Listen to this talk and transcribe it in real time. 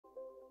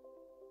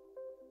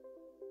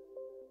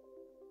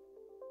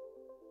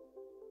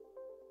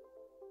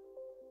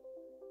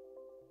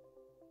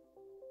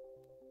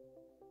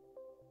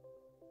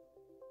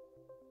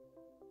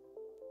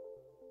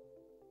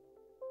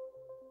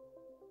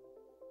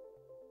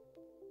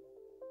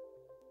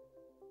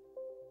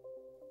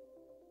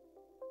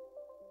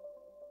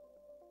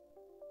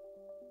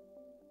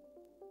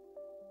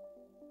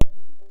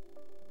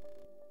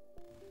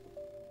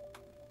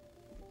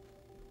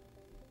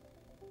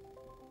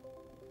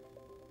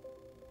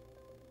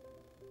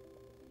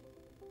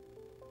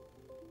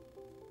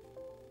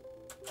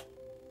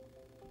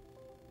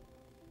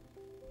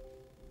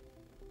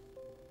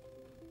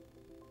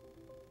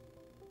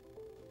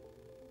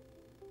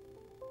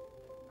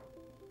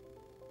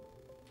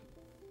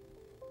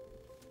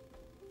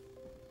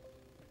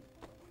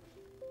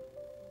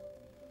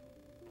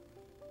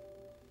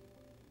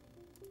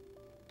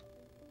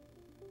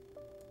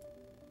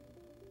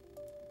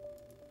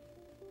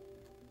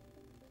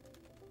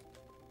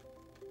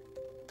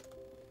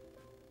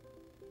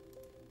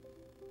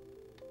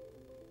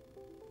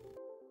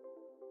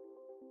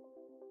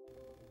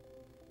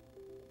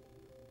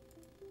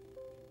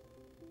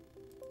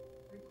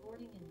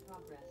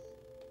progress.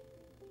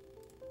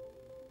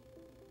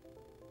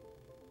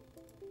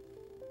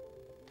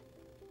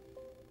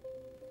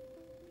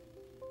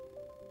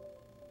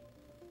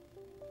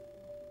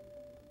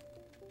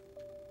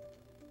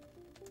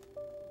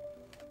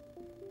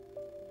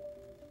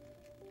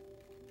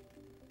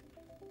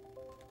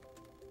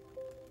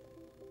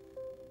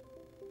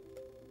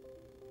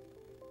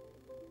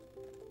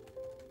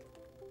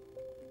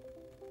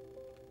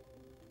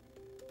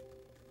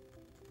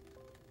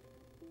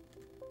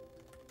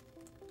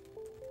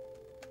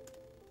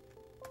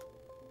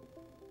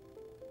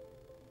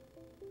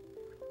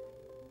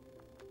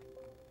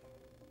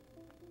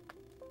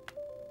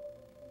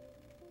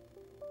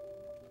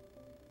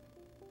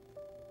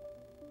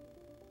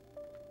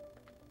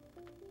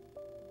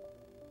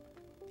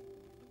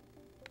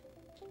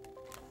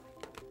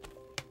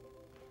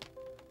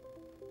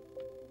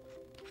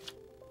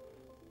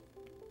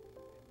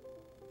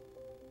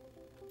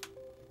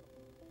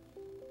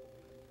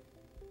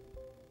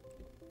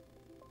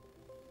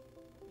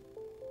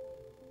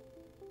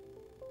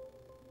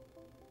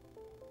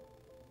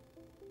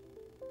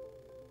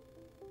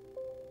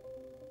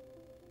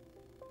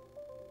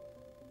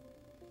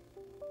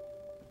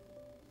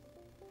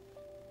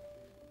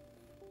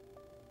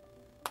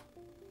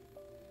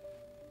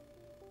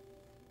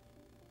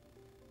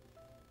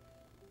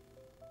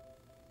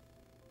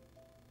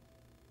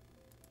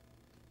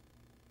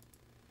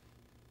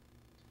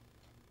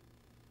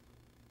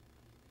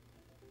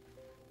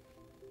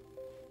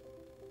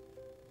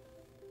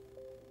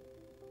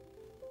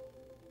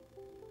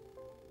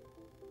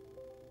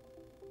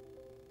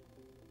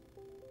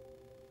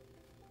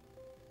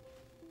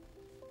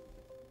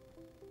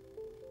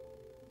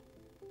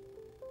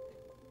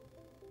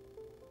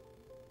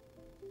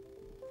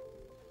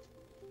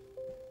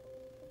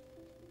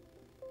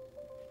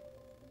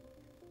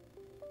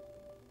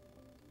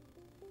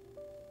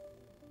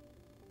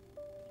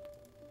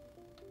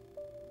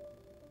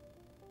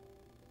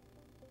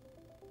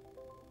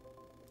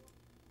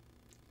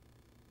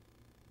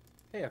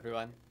 Hey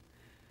everyone.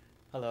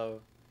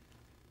 Hello.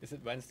 Is it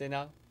Wednesday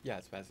now? Yeah,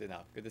 it's Wednesday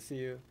now. Good to see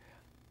you.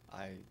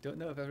 I don't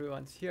know if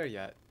everyone's here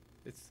yet.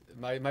 It's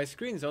my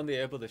screen's only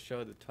able to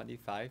show the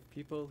 25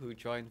 people who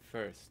joined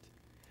first.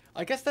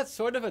 I guess that's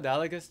sort of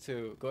analogous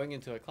to going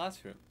into a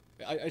classroom.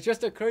 It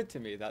just occurred to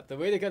me that the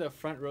way to get a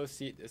front row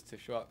seat is to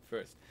show up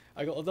first.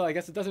 Although I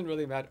guess it doesn't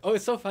really matter. Oh,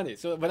 it's so funny.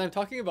 So when I'm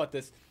talking about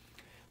this,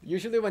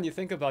 usually when you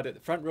think about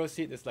it, front row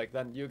seat is like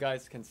then you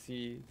guys can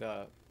see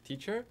the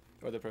teacher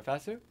or the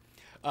professor.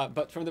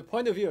 But from the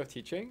point of view of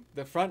teaching,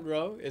 the front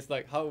row is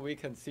like how we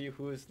can see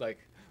who's like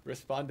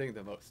responding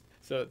the most.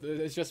 So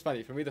it's just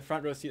funny. For me, the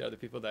front row seat are the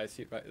people that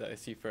I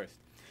see first.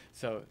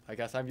 So I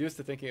guess I'm used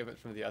to thinking of it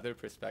from the other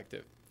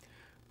perspective.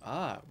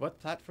 What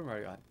platform are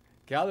you on?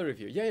 Gallery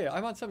view. Yeah,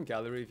 I'm on some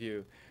gallery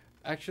view.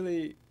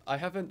 Actually, I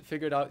haven't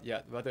figured out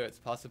yet whether it's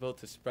possible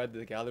to spread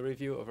the gallery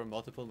view over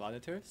multiple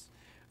monitors.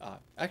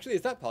 Actually,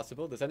 is that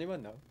possible? Does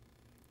anyone know?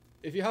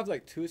 If you have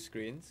like two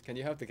screens, can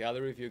you have the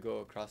gallery view go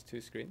across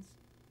two screens?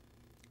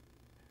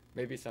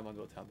 Maybe someone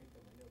will tell me.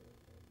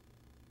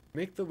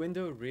 Make the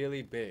window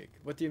really big.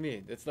 What do you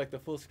mean? It's like the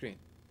full screen.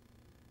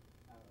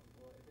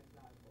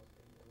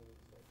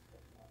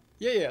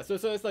 Yeah. So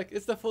it's like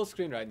it's the full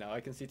screen right now.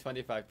 I can see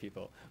 25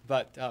 people.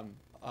 But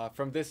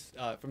from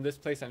this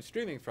place I'm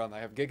streaming from, I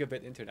have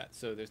gigabit internet.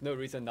 So there's no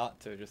reason not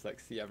to just like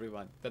see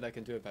everyone. Then I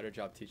can do a better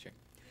job teaching.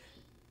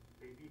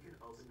 Maybe you can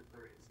open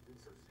another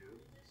instance of Zoom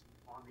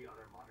on the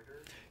other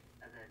monitor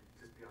and then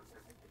just be on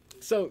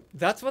separate. So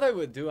that's what I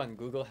would do on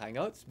Google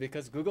Hangouts,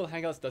 because Google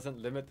Hangouts doesn't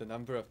limit the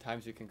number of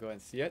times you can go and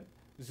see it.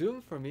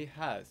 Zoom for me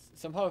has.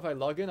 Somehow if I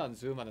log in on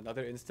Zoom on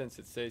another instance,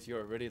 it says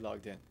you're already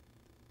logged in.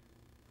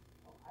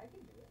 Oh, I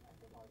can do it. I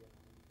can log in.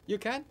 You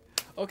can?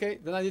 Okay,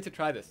 then I need to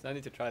try this.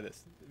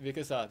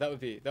 Because that would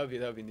be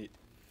neat.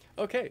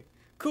 Okay,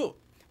 cool.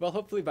 Well,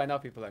 hopefully by now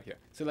people are here.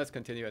 So let's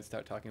continue and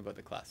start talking about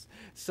the class.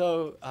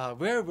 So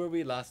where were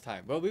we last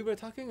time? Well, we were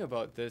talking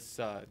about this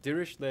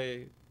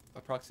Dirichlet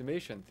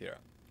approximation theorem.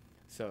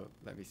 So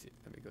let me see.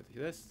 Let me go to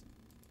this.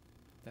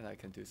 Then I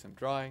can do some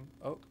drawing.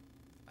 Oh,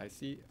 I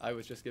see. I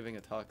was just giving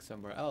a talk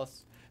somewhere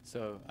else.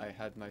 So I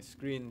had my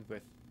screen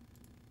with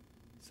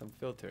some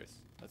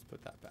filters. Let's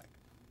put that back.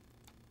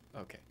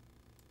 Okay.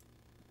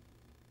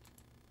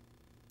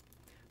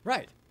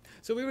 Right.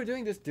 So we were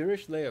doing this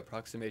Dirichlet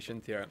approximation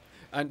theorem.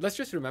 And let's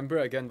just remember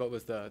again what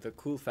was the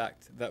cool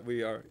fact that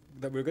we're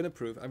going to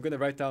prove. I'm going to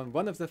write down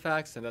one of the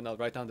facts, and then I'll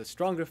write down the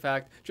stronger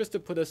fact, just to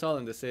put us all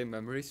in the same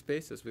memory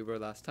space as we were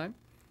last time.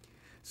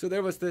 So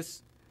there was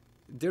this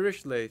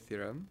Dirichlet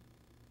theorem.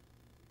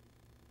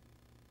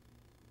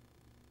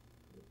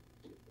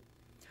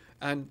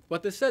 And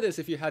what this said is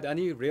if you had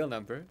any real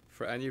number,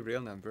 for any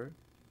real number,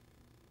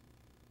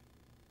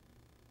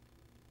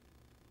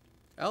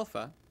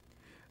 alpha,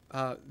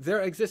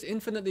 there exist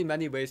infinitely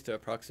many ways to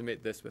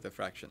approximate this with a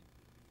fraction.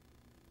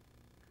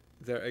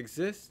 There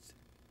exist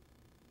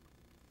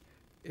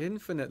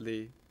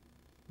infinitely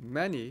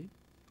many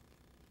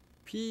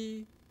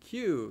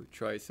PQ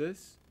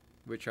choices,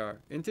 which are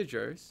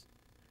integers,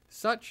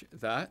 such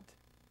that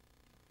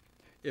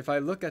if I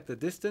look at the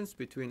distance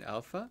between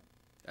alpha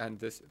and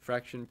this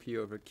fraction p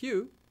over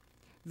q,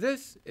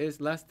 this is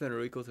less than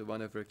or equal to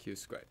 1 over q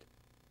squared.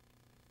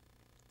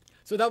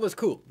 So that was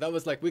cool. That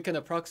was like we can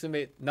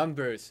approximate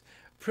numbers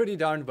pretty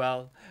darn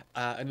well,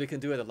 and we can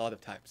do it a lot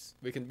of times.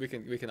 We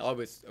can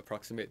always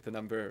approximate the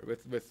number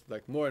with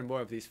like more and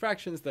more of these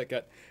fractions that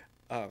get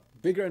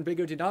bigger and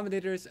bigger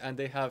denominators, and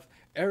they have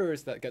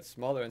errors that get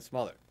smaller and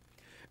smaller.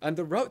 And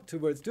the route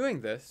towards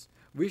doing this,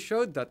 we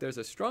showed that there's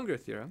a stronger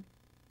theorem,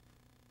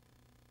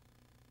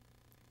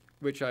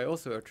 which I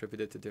also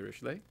attributed to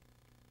Dirichlet,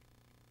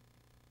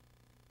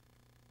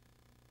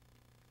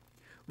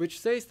 which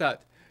says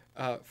that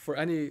for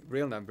any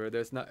real number,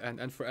 there's not,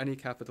 and for any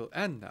capital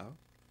N now,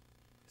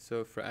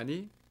 so for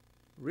any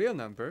real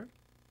number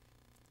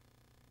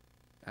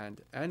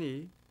and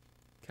any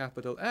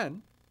capital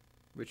N,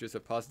 which is a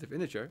positive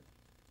integer,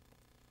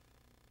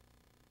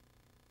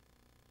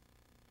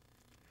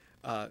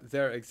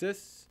 there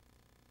exists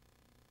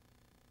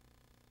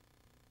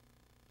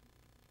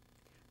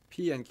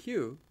P and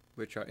Q,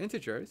 which are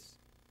integers,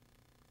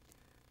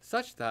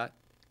 such that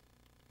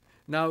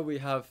now we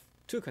have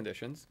two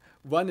conditions.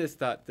 One is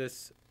that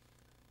this,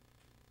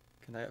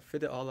 can I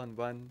fit it all on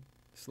one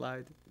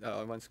slide,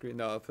 on one screen?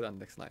 No, I'll put it on the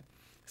next line.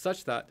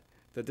 Such that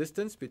the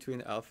distance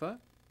between alpha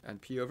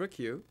and p over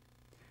q,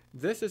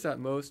 this is at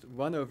most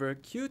 1 over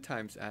q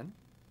times n,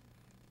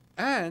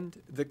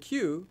 and the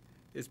q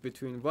is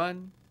between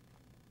 1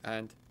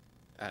 and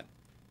n.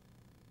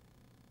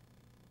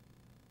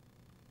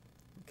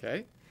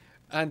 Okay?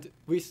 And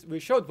we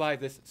showed why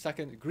this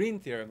second green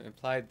theorem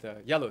implied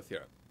the yellow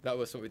theorem. That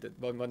was what we did,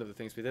 one of the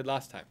things we did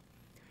last time.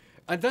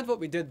 And then what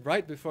we did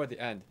right before the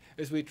end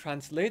is we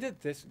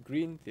translated this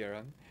green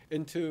theorem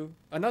into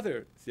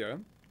another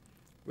theorem,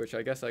 which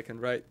I guess I can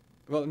write,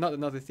 well, not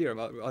another theorem,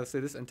 I'll say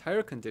this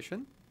entire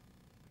condition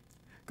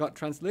got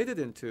translated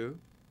into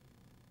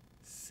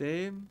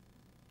same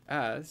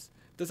as,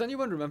 does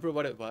anyone remember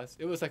what it was?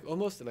 It was like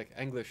almost like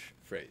English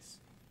phrase.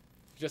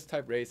 Just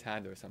type raise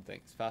hand or something.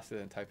 It's faster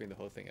than typing the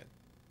whole thing in.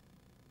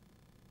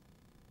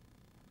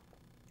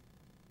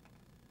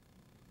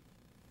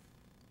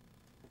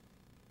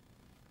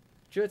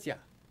 Zhe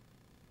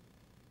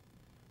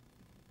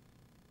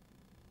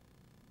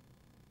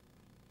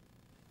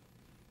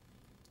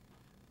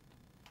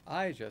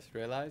I just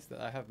realized that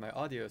I have my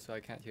audio, so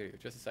I can't hear you.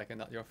 Just a second,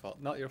 not your fault.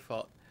 Not your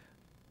fault.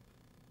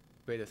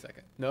 Wait a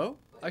second. No?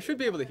 I should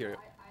be able to hear you.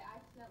 I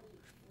accidentally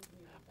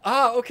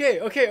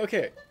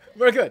Okay.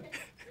 We're good. Okay.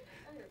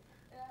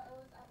 It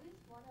was at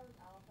least 1 over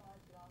alpha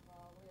to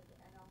alpha, where the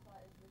n alpha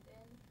is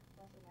within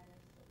plus or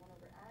minus 1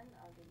 over n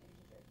of an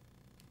integer.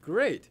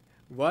 Great.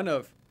 1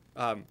 of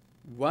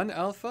 1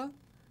 alpha,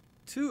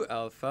 2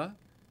 alpha,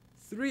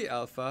 3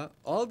 alpha,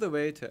 all the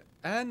way to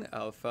n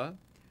alpha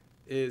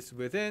is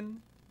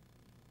within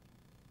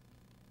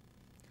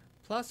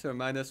plus or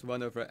minus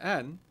 1 over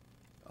n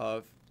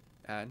of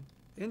an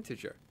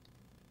integer.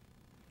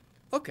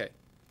 Okay.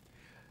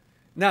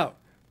 Now,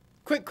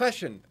 quick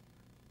question.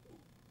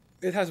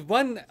 It has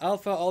 1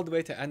 alpha all the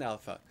way to n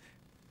alpha.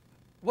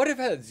 What if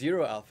I had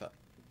 0 alpha?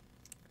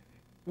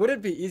 Would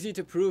it be easy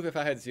to prove if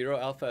I had 0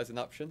 alpha as an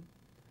option?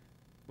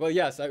 Well,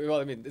 yes. I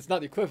mean, it's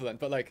not equivalent,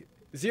 but like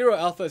 0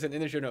 alpha is an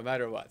integer no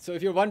matter what. So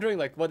if you're wondering,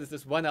 like, what is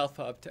this 1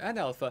 alpha up to n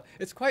alpha,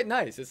 it's quite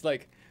nice. It's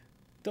like,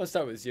 don't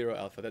start with 0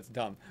 alpha. That's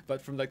dumb. But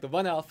from like the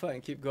 1 alpha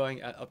and keep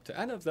going up to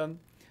n of them,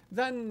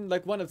 then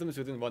like one of them is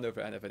within 1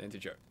 over n of an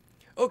integer.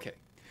 Okay.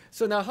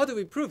 So now how do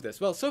we prove this?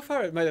 Well, so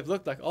far it might have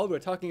looked like all we're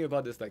talking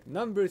about is like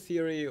number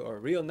theory or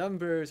real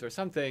numbers or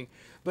something,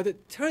 but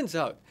it turns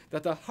out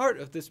that the heart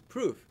of this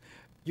proof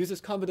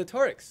uses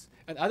combinatorics,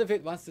 and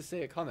Adavait wants to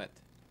say a comment.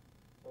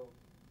 So,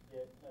 yeah,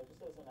 no,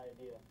 just as an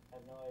idea, I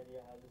have no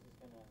idea how this is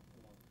going to,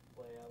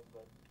 play out,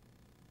 but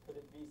could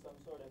it be some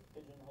sort of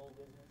pigeonhole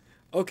business?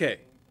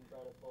 Okay. We can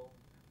try to pull?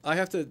 I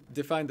have to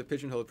define the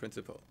pigeonhole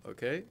principle,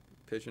 okay?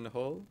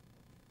 Pigeonhole.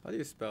 How do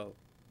you spell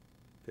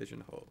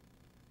pigeonhole?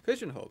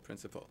 Pigeonhole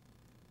principle.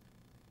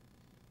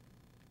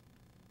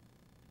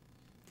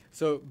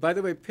 So, by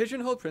the way,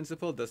 pigeonhole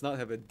principle does not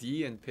have a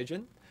D in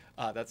pigeon.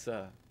 That's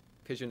a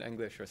pigeon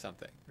English or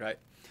something, right?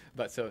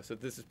 But so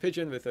this is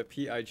pigeon with a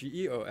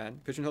P-I-G-E-O-N.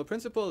 Pigeonhole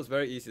principle is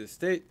very easy to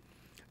state.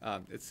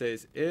 It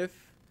says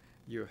if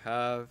you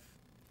have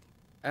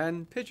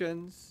n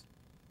pigeons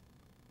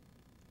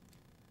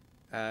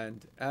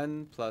and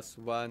n plus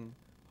 1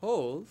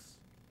 holes,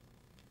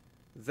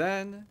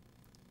 then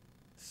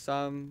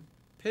some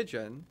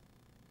pigeon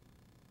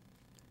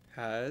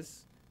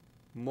has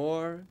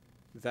more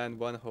than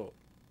 1 hole.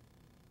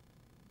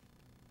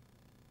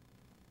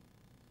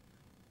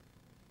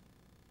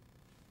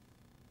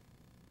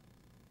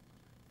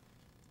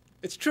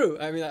 It's true.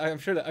 I mean, I'm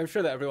sure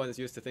that everyone is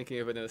used to thinking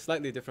of it in a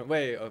slightly different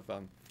way. Of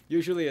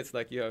usually it's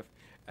like you have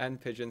n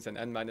pigeons and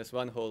n minus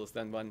 1 holes,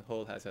 then 1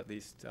 hole has at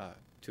least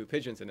 2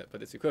 pigeons in it,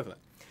 but it's equivalent.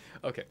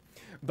 Okay,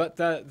 but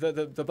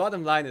the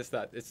bottom line is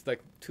that it's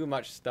like too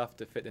much stuff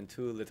to fit in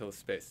too little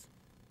space.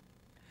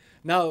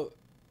 Now,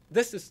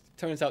 this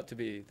turns out to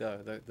be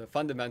the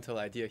fundamental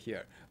idea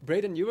here.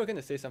 Braden, you were going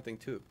to say something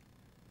too.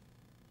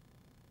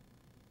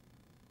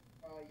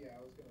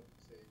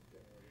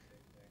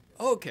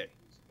 Okay.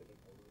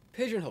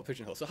 Pigeonhole,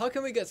 pigeonhole. So how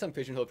can we get some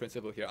pigeonhole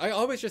principle here? I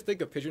always just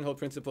think of pigeonhole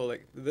principle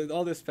like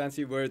all these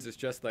fancy words is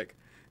just like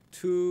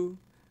too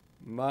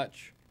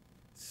much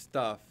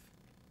stuff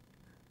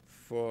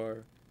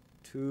for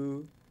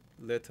too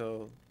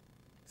little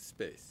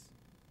space.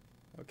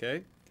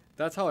 Okay?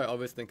 That's how I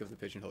always think of the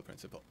pigeonhole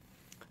principle.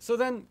 So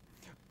then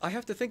I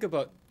have to think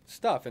about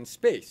stuff and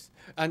space.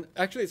 And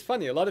actually it's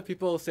funny, a lot of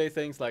people say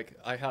things like,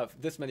 I have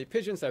this many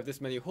pigeons, I have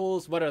this many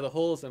holes, what are the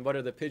holes and what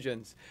are the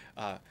pigeons?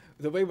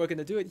 The way we're going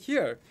to do it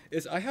here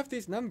is I have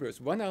these numbers,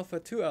 1 alpha,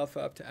 2 alpha,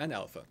 up to n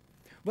alpha.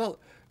 Well,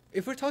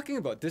 if we're talking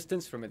about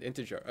distance from an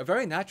integer, a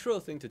very natural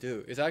thing to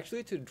do is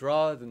actually to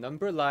draw the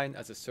number line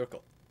as a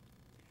circle.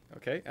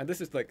 Okay, and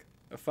this is like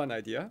a fun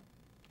idea.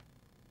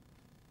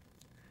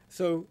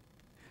 So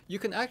you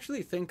can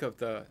actually think of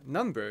the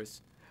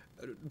numbers,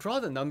 draw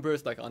the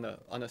numbers like on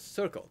a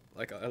circle,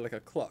 like a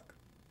clock.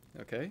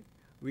 Okay,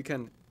 we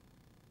can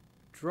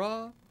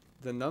draw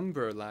the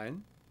number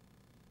line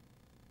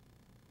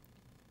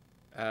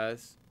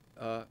as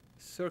a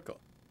circle.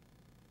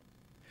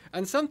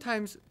 And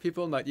sometimes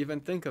people might even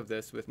think of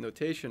this with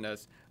notation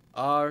as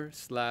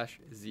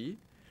r/z.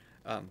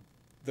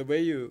 The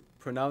way you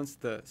pronounce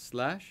the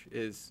slash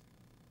is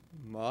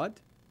mod.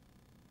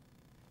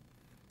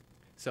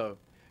 So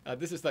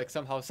this is like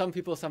somehow, some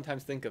people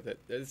sometimes think of it.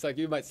 It's like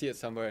you might see it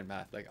somewhere in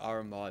math, like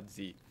r mod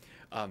z.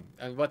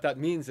 And what that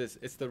means is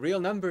it's the real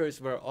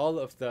numbers where all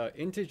of the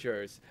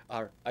integers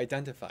are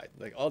identified.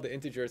 Like all the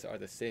integers are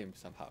the same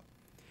somehow.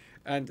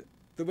 And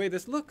the way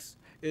this looks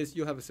is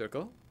you have a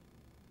circle.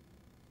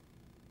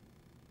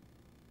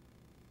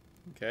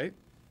 Okay.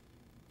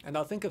 And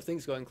I'll think of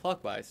things going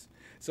clockwise.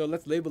 So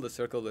let's label the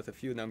circle with a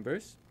few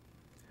numbers.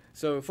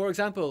 So for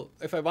example,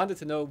 if I wanted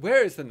to know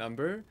where is the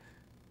number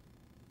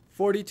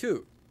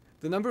 42,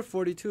 the number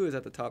 42 is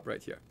at the top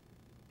right here.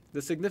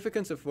 The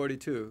significance of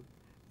 42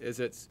 is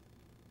it's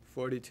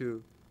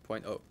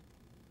 42.0.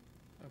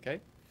 Okay?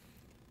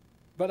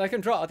 But I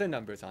can draw other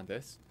numbers on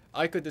this.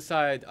 I could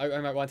decide, I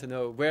might want to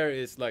know where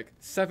is like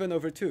 7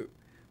 over 2.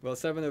 Well,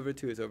 7 over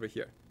 2 is over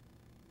here.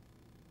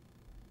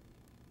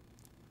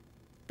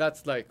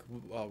 That's like,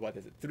 what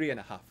is it,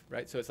 3.5,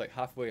 right? So it's like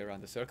halfway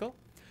around the circle.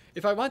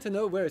 If I want to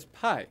know where is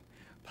pi,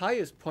 pi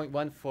is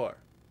 0.14.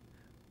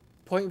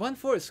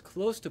 0.14 is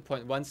close to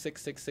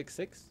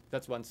 0.16666.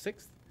 That's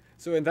 1/6.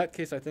 So in that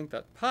case, I think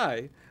that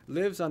pi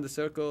lives on the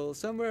circle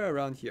somewhere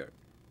around here.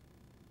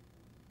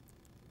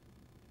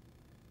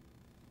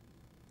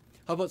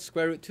 How about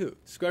square root 2?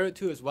 Square root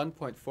 2 is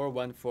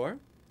 1.414.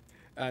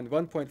 And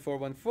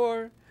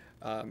 1.414,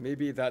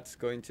 maybe that's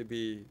going to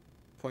be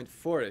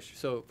 0.4-ish.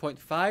 So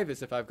 0.5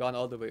 is if I've gone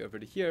all the way over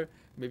to here.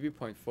 Maybe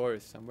 0.4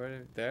 is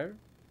somewhere there.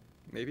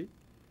 Maybe.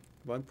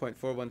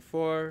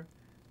 1.414.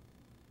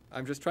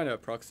 I'm just trying to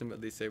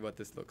approximately say what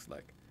this looks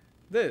like.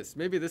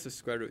 Maybe this is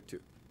square root 2.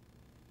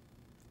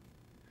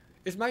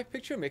 Is my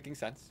picture making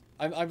sense?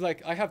 I'm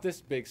like, I have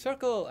this big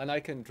circle and I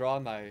can draw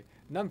my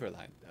number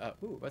line.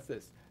 Ooh, what's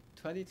this?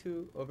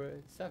 22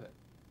 over 7.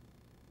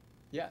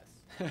 Yes.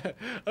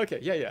 Okay,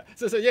 yeah.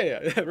 So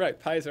yeah, right.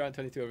 Pi is around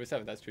 22 over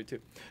 7. That's true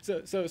too.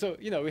 So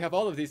you know, we have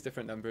all of these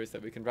different numbers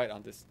that we can write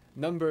on this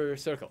number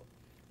circle.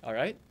 All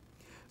right?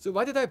 So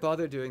why did I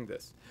bother doing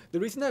this? The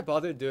reason I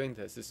bothered doing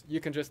this is you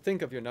can just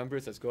think of your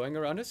numbers as going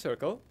around a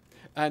circle,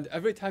 and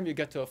every time you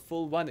get to a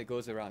full 1, it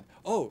goes around.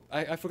 Oh,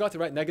 I forgot to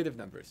write negative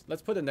numbers.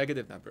 Let's put a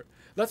negative number.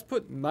 Let's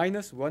put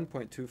minus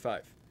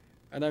 1.25.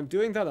 And I'm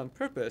doing that on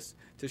purpose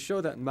to show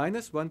that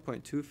minus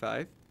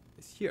 1.25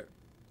 is here.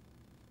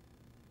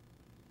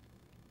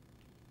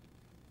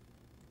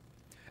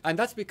 And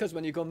that's because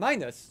when you go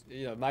minus,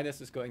 you know,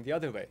 minus is going the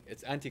other way.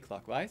 It's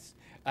anti-clockwise.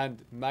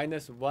 And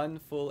minus 1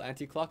 full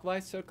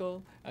anti-clockwise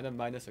circle, and a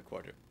minus a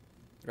quarter.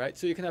 Right?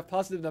 So you can have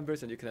positive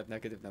numbers and you can have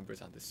negative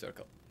numbers on this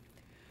circle.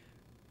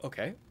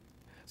 Okay.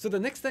 So the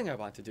next thing I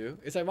want to do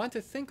is I want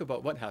to think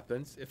about what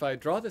happens if I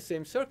draw the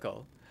same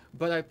circle,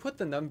 but I put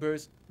the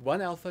numbers 1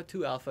 alpha,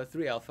 2 alpha,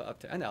 3 alpha, up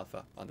to n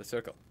alpha on the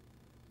circle.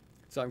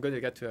 So I'm going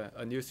to get to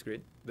a new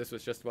screen. This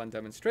was just one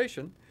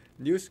demonstration.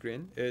 New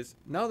screen is,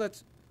 now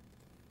let's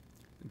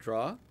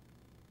draw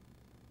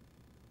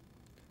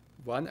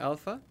 1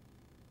 alpha,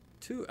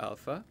 2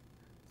 alpha,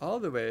 all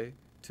the way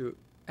to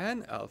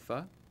n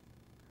alpha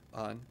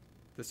on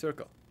the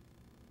circle.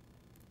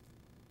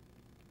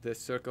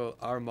 This circle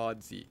R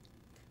mod z.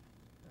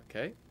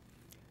 Okay?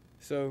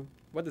 So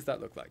what does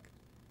that look like?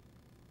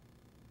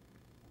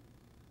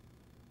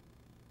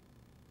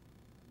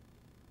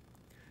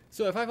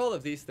 So if I have all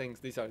of these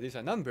things, these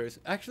are numbers,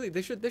 actually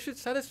they should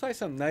satisfy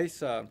some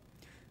nice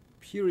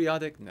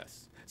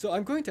periodicness. So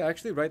I'm going to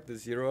actually write the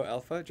 0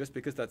 alpha just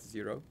because that's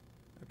 0.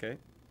 Okay?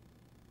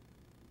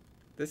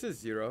 This is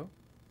 0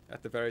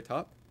 at the very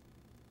top.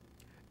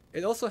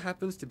 It also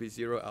happens to be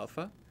 0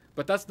 alpha,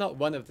 but that's not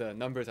one of the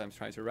numbers I'm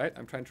trying to write.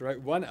 I'm trying to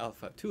write 1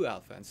 alpha, 2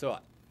 alpha, and so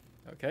on.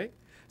 Okay?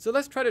 So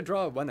let's try to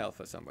draw 1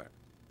 alpha somewhere.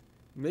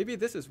 Maybe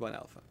this is 1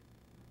 alpha.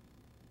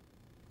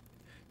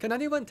 Can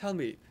anyone tell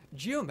me,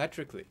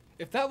 geometrically,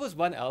 if that was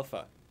 1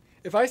 alpha,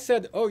 if I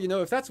said, oh, you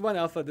know, if that's 1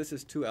 alpha, this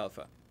is 2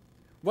 alpha,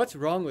 what's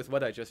wrong with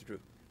what I just drew?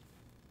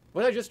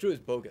 What I just drew is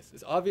bogus.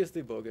 It's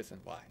obviously bogus,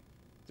 and why?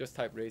 Just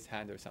type raise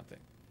hand or something.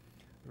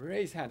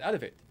 Raise hand, out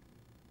of it.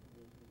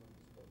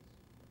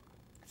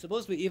 It's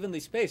supposed to be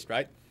evenly spaced,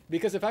 right?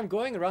 Because if I'm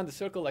going around the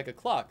circle like a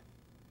clock,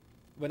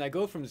 when I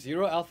go from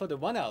 0 alpha to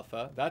 1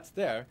 alpha, that's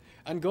there,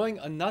 and going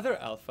another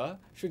alpha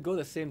should go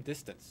the same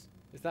distance.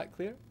 Is that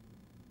clear?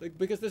 Like,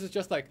 because this is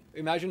just like,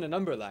 imagine a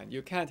number line.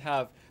 You can't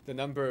have the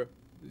number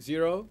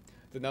 0,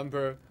 the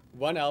number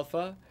 1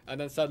 alpha, and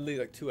then suddenly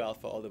like 2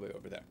 alpha all the way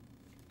over there.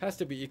 Has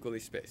to be equally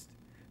spaced.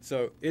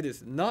 So it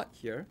is not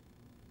here.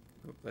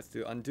 Let's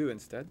do undo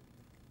instead.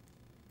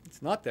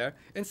 It's not there.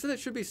 Instead, it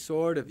should be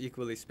sort of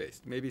equally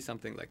spaced. Maybe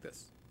something like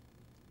this.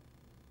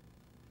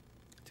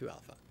 2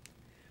 alpha.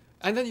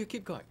 And then you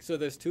keep going. So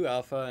there's 2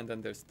 alpha, and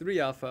then there's 3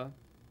 alpha.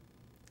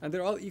 And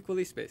they're all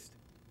equally spaced.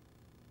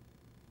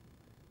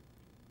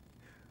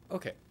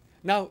 Okay.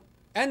 Now,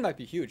 n might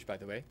be huge, by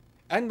the way.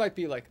 N might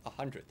be like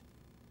 100.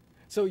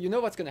 So you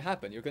know what's going to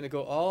happen. You're going to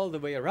go all the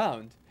way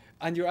around,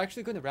 and you're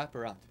actually going to wrap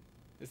around.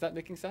 Is that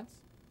making sense?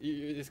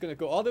 It's going to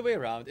go all the way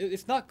around.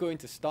 It's not going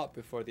to stop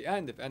before the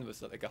end. If n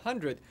was like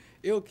 100,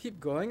 it'll keep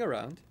going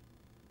around.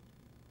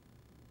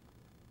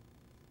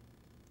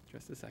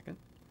 Just a second.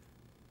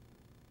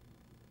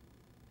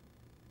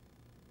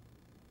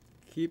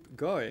 Keep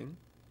going,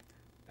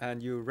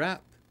 and you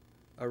wrap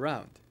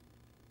around.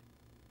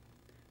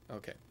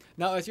 Okay.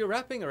 Now, as you're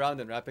wrapping around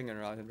and wrapping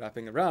around and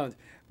wrapping around,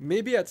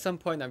 maybe at some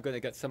point I'm going to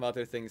get some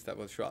other things that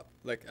will show up.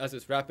 Like as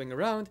it's wrapping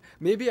around,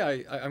 maybe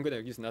I'm going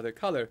to use another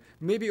color.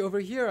 Maybe over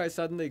here I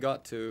suddenly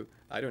got to,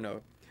 I don't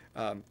know,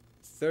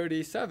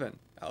 37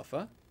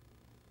 alpha.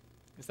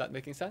 Is that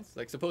making sense?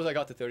 Like suppose I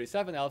got to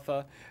 37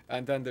 alpha,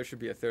 and then there should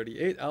be a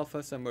 38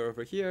 alpha somewhere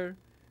over here.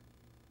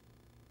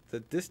 The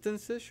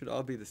distances should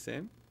all be the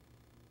same.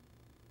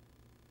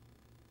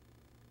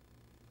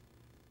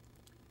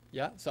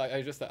 Yeah, so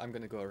I just thought I'm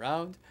going to go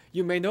around.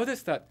 You may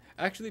notice that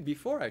actually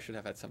before I should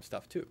have had some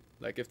stuff too.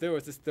 Like if there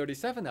was this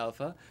 37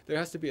 alpha, there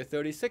has to be a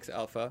 36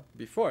 alpha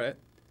before it.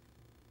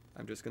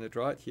 I'm just going to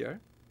draw it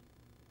here.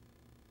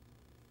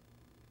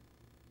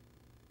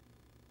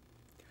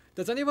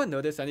 Does anyone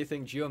notice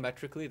anything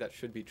geometrically that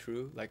should be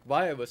true? Like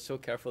why I was so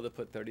careful to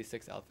put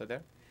 36 alpha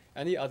there?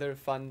 Any other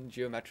fun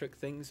geometric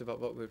things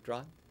about what we've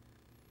drawn?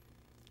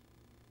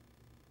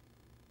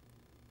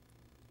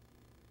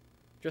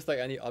 Just like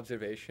any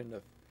observation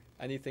of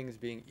any things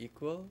being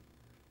equal.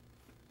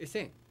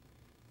 Ising.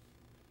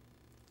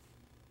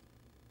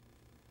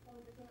 Oh,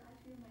 this one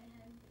actually my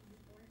hand from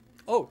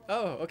before.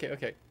 Oh,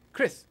 okay.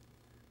 Chris.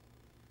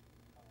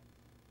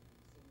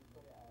 So you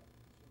put it at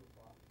 2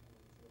 o'clock and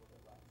then it's a little bit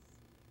less.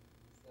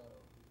 So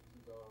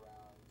you go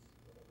around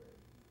whatever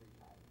 3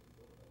 times, it's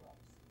a little bit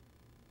less.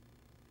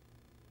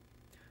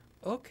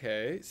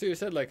 Okay, so you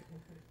said like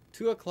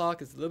 2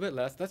 o'clock is a little bit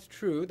less. That's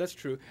true.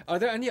 Are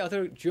there any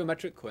other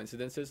geometric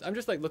coincidences? I'm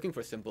just like looking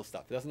for simple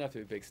stuff. It doesn't have to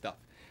be big stuff.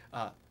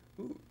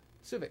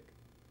 Civic.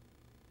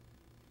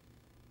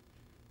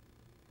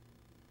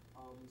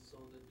 So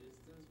the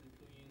distance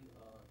between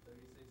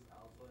 36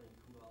 alpha and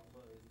 2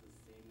 alpha is the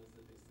same as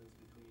the distance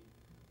between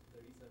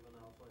 37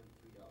 alpha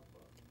and 3 alpha.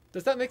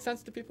 Does that make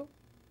sense to people?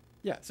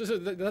 Yeah, so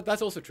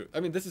that's also true.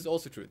 I mean, this is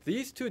also true.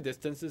 These two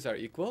distances are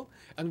equal.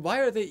 And why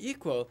are they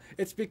equal?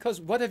 It's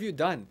because what have you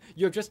done?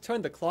 You've just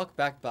turned the clock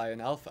back by an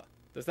alpha.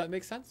 Does that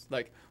make sense?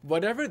 Like,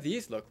 whatever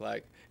these look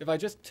like, if I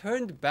just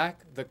turned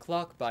back the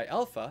clock by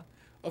alpha,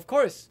 of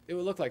course, it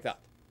will look like that.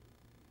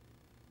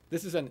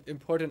 This is an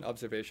important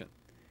observation.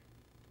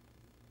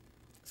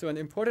 So an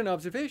important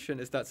observation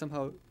is that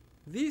somehow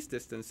these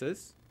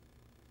distances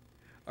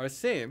are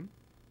same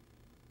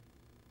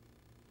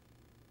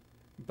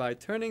by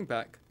turning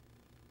back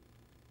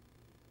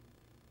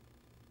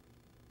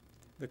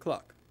the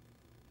clock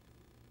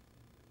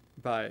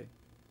by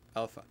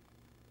alpha.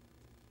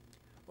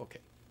 Okay.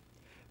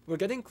 We're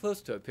getting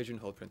close to a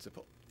pigeonhole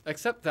principle,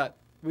 except that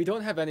we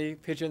don't have any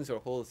pigeons or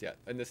holes yet,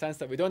 in the sense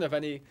that we don't have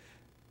any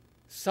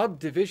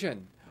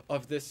subdivision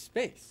of this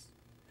space.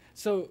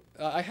 So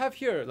I have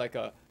here like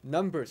a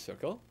number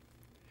circle,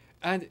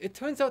 and it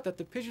turns out that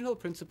the pigeonhole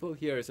principle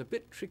here is a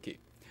bit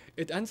tricky.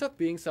 It ends up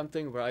being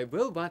something where I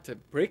will want to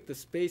break the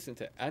space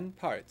into n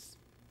parts.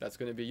 That's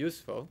going to be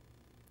useful.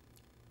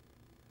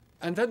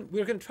 And then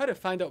we're going to try to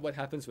find out what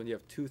happens when you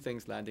have two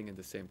things landing in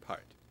the same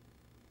part.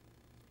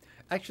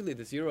 Actually,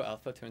 the 0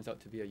 alpha turns out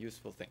to be a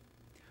useful thing.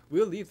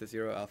 We'll leave the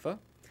 0 alpha.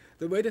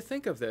 The way to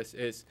think of this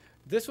is,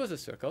 this was a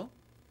circle.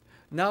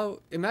 Now,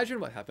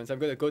 imagine what happens. I'm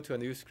going to go to a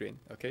new screen.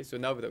 Okay, so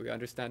now that we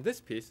understand this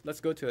piece, let's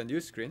go to a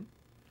new screen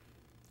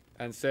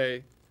and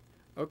say,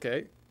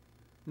 okay,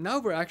 now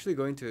we're actually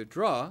going to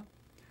draw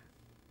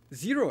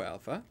 0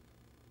 alpha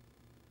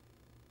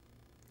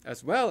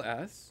as well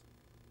as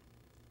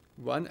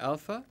 1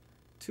 alpha,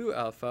 2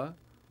 alpha,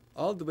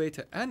 all the way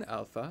to n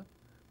alpha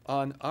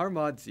on R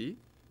mod z,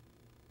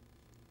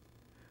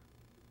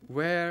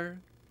 where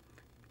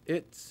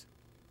it's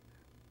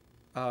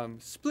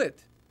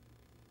split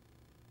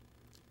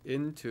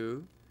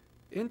into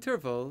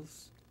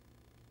intervals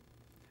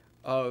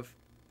of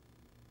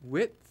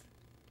width,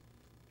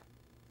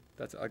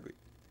 that's ugly,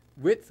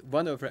 width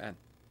 1 over n.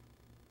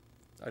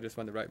 I just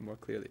want to write more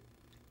clearly.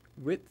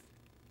 Width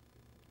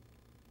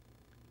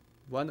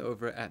 1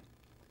 over n.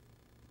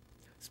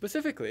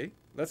 Specifically,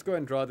 let's go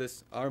and draw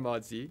this R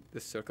mod z,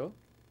 this circle.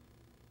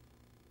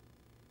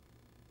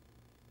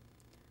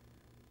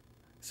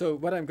 So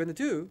what I'm going to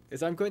do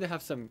is I'm going to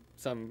have some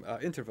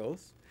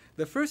intervals.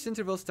 The first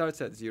interval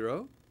starts at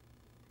 0,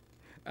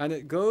 and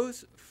it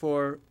goes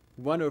for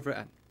 1 over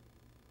n.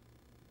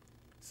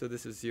 So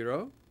this is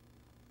 0,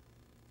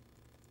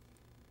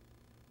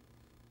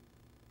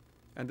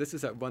 and this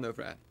is at 1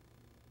 over n.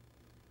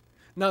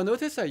 Now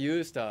notice I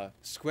used a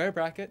square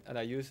bracket and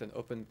I used an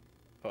open,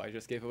 oh, I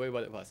just gave away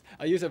what it was.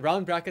 I used a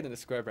round bracket and a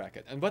square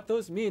bracket. And what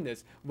those mean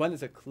is one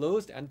is a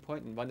closed endpoint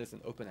and one is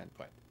an open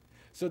endpoint.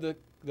 So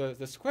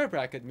the square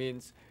bracket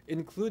means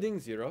including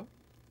 0,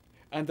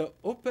 and the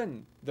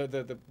open,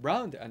 the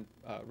round and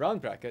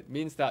round bracket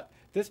means that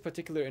this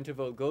particular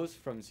interval goes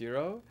from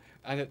 0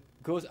 and it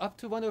goes up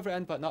to 1 over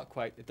n, but not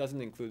quite. It doesn't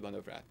include 1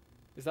 over n.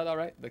 Is that all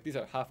right? Like, these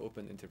are half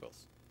open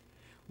intervals.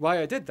 Why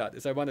I did that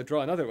is I want to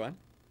draw another one.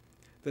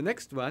 The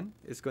next one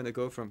is going to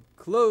go from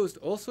closed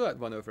also at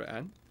 1 over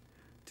n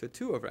to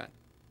 2 over n.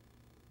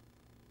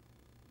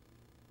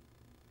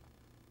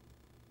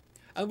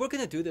 And we're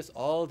going to do this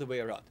all the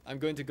way around. I'm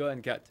going to go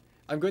and get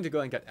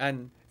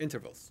n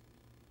intervals.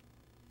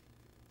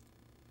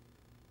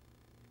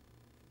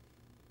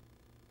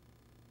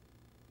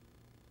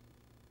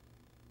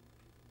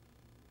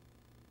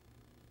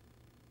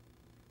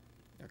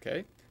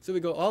 Okay, so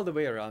we go all the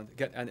way around,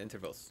 get n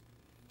intervals.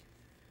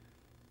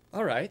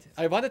 All right,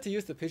 I wanted to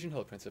use the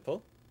pigeonhole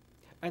principle.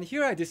 And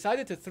here I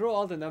decided to throw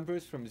all the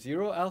numbers from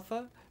 0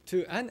 alpha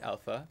to n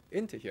alpha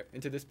into here,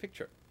 into this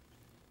picture.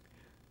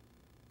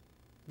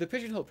 The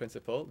pigeonhole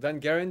principle then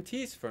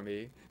guarantees for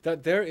me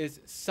that there is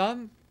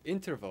some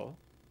interval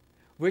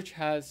which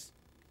has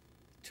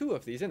 2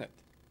 of these in it,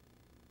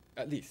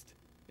 at least.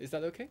 Is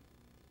that okay?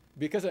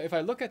 Because if I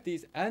look at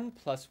these n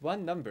plus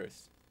 1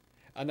 numbers,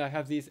 and I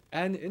have these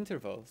n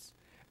intervals,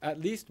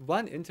 at least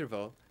one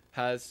interval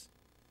has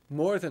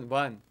more than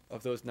one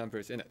of those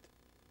numbers in it.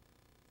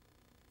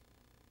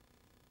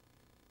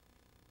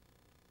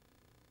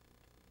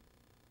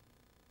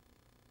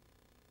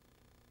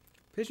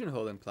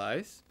 Pigeonhole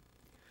implies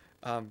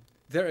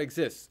there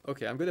exists.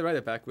 Okay, I'm going to write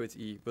it backwards,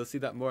 E. We'll see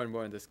that more and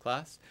more in this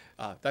class.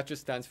 That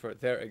just stands for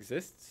there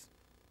exists.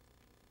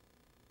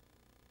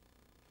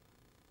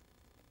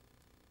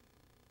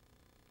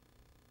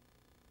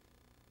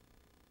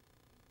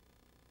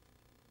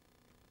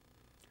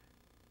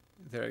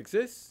 There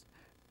exists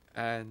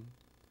an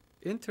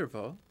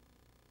interval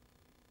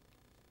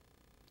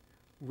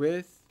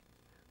with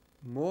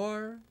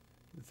more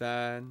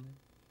than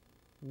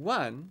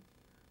one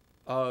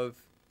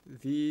of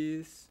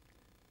these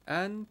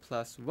n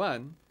plus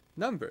 1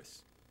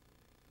 numbers.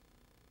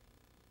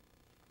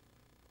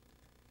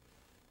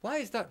 Why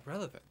is that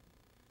relevant?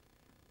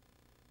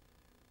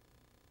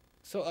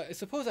 So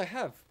suppose I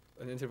have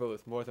an interval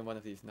with more than one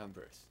of these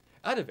numbers.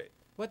 Out of it,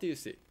 what do you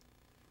see?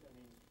 I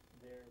mean,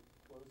 they're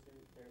closer,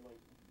 they're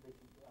like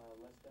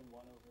less than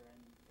 1 over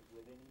n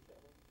within each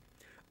other.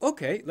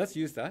 Okay, let's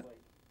use that. Like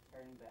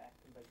turn back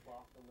the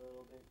clock a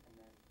little bit and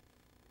then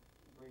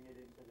bring it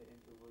into the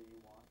interval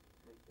you want,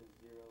 like the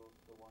 0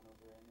 to 1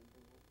 over n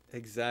interval.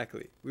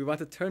 Exactly. We want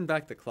to turn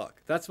back the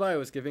clock. That's why I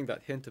was giving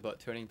that hint about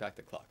turning back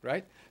the clock,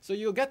 right? So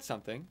you'll get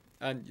something,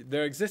 and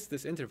there exists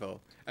this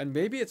interval, and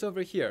maybe it's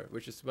over here,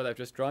 which is what I've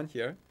just drawn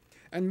here,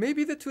 and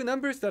maybe the 2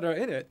 numbers that are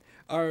in it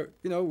are,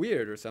 you know,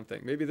 weird or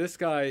something. Maybe this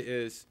guy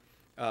is,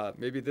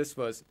 maybe this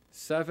was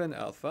 7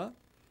 alpha,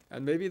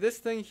 and maybe this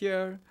thing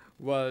here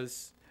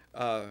was,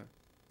 I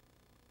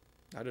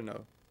don't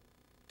know,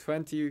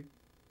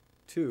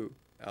 22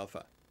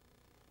 alpha.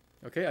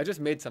 Okay, I just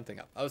made something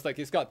up. I was like,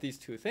 he's got these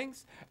 2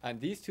 things, and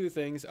these 2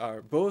 things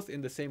are both in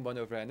the same 1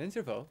 over n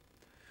interval.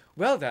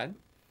 Well then,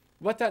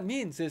 what that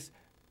means is,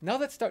 now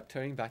let's start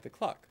turning back the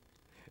clock.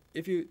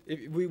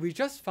 We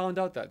just found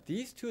out that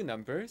these 2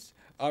 numbers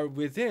are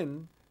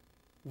within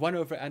 1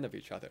 over n of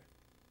each other.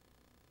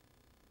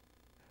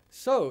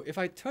 So if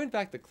I turn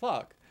back the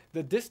clock,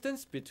 the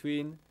distance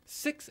between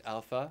 6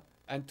 alpha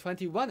and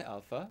 21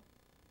 alpha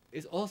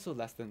is also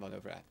less than 1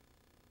 over n.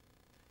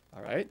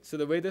 All right, so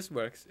the way this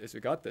works is we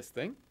got this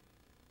thing.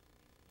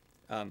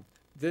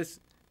 This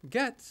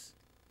gets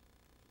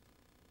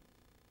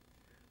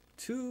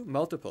 2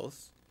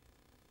 multiples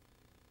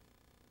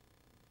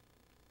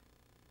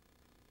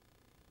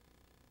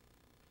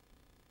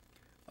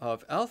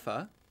of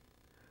alpha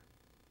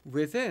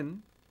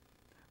within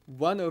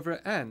 1 over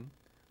n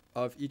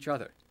of each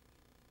other.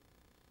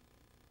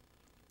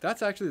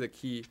 That's actually the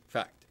key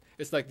fact.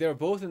 It's like they're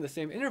both in the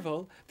same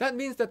interval. That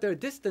means that their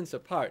distance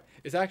apart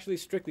is actually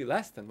strictly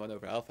less than 1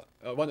 over alpha.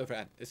 1 over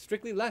n. It's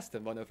strictly less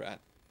than 1 over n.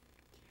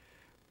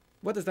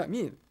 What does that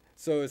mean?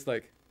 So it's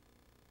like,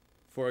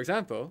 for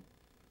example,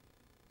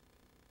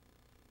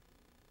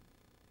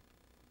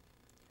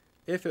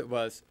 if it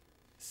was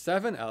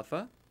 7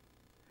 alpha,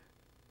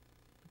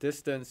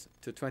 distance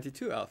to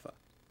 22 alpha.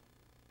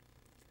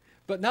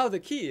 But now the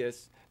key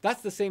is,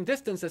 that's the same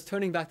distance as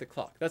turning back the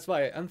clock. That's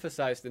why I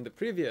emphasized in the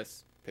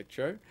previous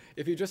picture,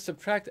 if you just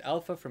subtract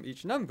alpha from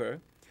each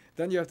number,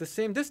 then you have the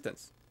same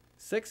distance.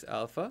 6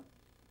 alpha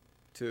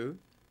to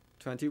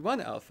 21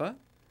 alpha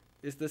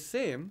is the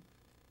same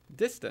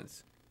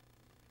distance.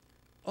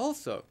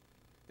 Also,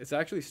 it's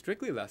actually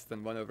strictly less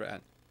than 1 over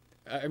n.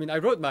 I mean, I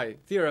wrote my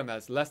theorem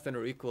as less than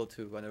or equal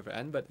to 1 over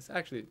n, but it's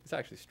actually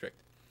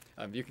strict.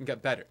 You can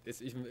get better.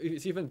 It's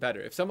even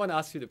better. If someone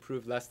asks you to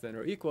prove less than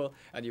or equal,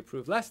 and you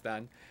prove less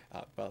than,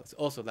 well, it's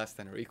also less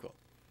than or equal.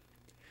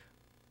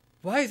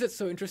 Why is it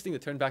so interesting to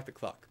turn back the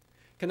clock?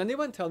 Can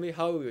anyone tell me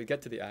how we would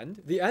get to the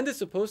end? The end is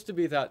supposed to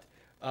be that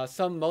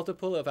some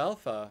multiple of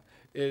alpha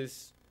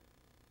is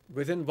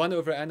within 1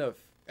 over n of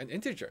an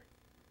integer.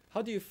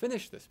 How do you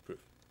finish this proof?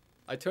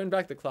 I turned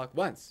back the clock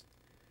once.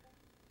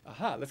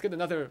 Aha, let's get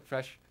another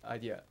fresh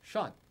idea.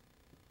 Sean.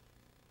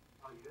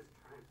 Oh, you just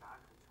turn it back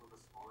until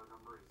the smaller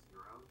number is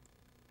 0?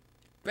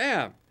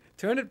 Bam!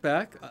 Turn it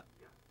back.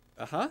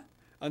 Yeah.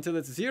 Until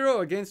it's 0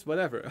 against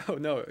whatever. Oh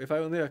no, if I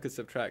only I could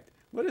subtract.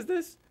 What is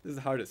this? This is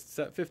the hardest.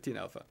 15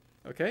 alpha.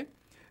 Okay?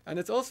 And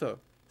it's also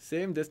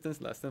same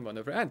distance less than 1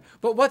 over n.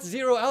 But what's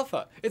 0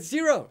 alpha? It's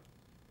 0.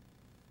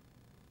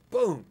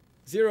 Boom.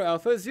 0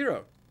 alpha is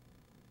 0.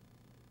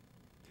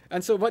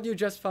 And so what you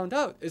just found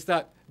out is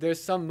that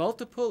there's some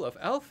multiple of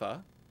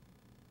alpha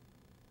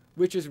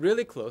which is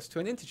really close to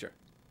an integer.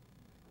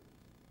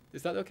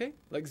 Is that okay?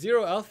 Like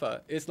 0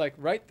 alpha is like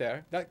right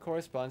there. That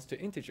corresponds to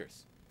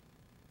integers.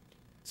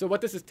 So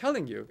what this is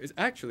telling you is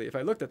actually, if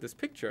I looked at this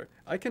picture,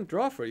 I can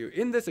draw for you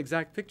in this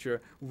exact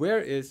picture, where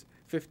is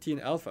 15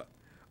 alpha?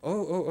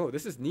 Oh,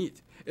 this is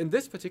neat. In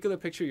this particular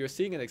picture, you're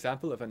seeing an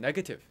example of a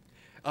negative.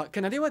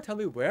 Can anyone tell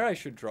me where I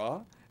should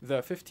draw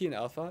the 15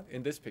 alpha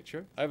in this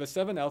picture? I have a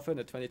 7 alpha and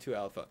a 22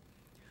 alpha.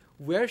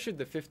 Where should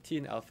the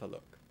 15 alpha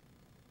look?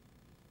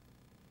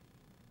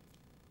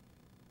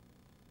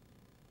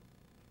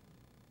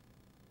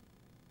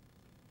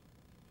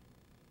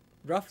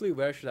 Roughly,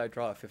 where should I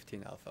draw a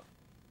 15 alpha?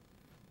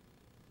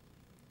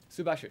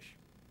 Subhashish.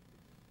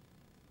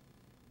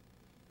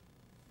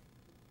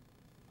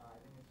 I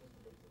think it's just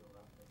a bit to the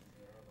left of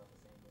 0, about the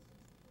same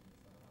distance between the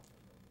 7 alpha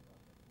and 22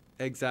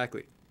 alpha.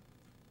 Exactly.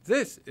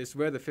 This is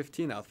where the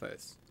 15 alpha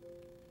is.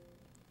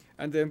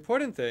 And the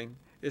important thing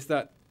is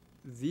that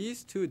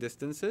these two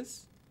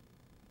distances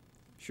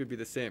should be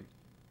the same.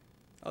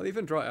 I'll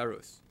even draw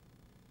arrows.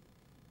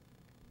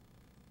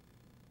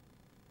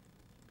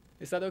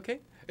 Is that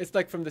okay? It's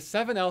like from the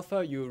 7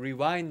 alpha, you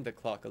rewind the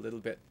clock a little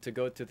bit to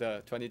go to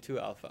the 22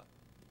 alpha.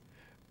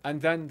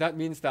 And then that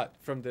means that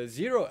from the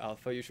 0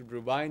 alpha, you should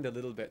rewind a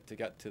little bit to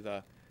get to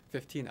the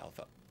 15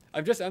 alpha.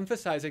 I'm just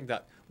emphasizing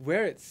that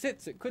where it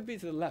sits, it could be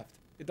to the left.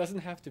 It doesn't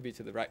have to be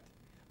to the right.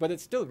 But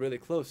it's still really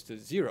close to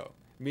 0,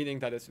 meaning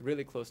that it's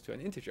really close to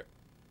an integer.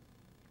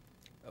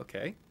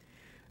 Okay.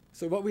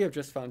 So what we have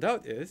just found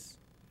out is,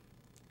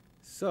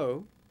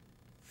 so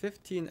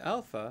 15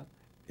 alpha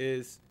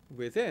is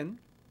within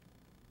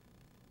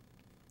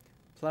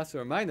plus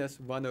or minus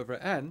 1 over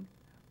n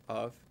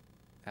of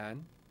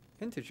an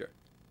integer.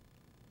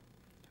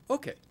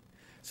 Okay,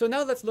 so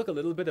now let's look a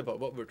little bit about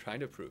what we're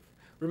trying to prove.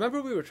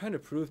 Remember, we were trying to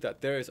prove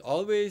that there is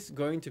always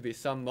going to be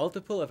some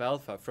multiple of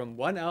alpha from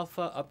 1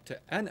 alpha up to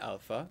n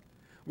alpha,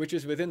 which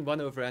is within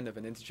 1 over n of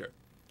an integer.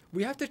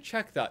 We have to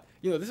check that,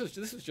 this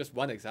is just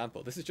one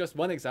example. This is just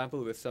one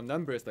example with some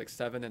numbers like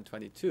 7 and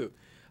 22.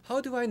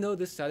 How do I know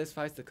this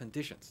satisfies the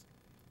conditions?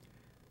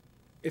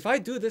 If I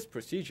do this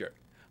procedure,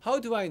 how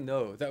do I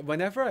know that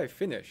whenever I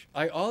finish,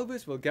 I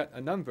always will get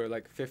a number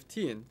like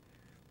 15?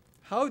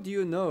 How do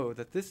you know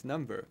that this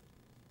number,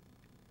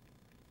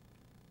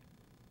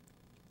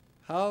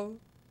 how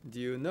do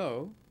you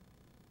know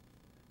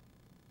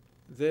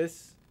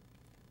this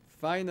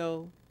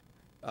final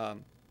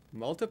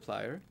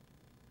multiplier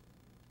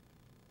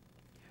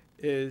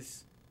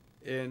is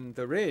in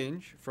the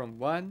range from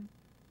 1,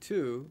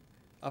 2,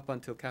 up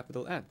until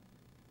capital N?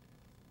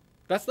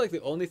 That's like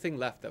the only thing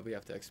left that we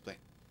have to explain.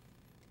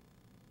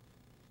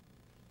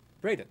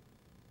 Braden.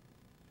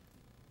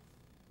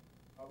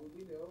 Would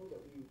we know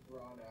that we've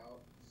drawn out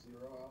 0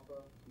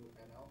 alpha to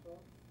n alpha?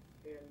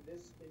 And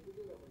this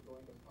integer that we're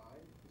going to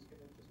find is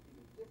going to just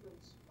be the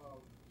difference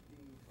of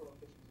the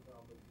coefficients of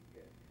alpha you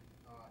get.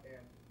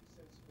 And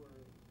since we're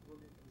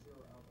moving from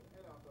 0 alpha to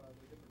n alpha,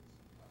 the difference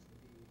has to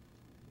be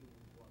between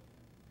 1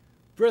 and n.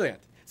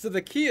 Brilliant. So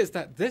the key is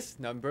that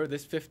this number,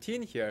 this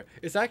 15 here,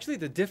 is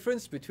actually the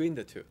difference between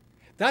the two.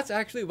 That's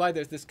actually why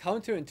there's this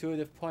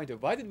counterintuitive point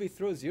of why did we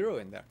throw 0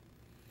 in there?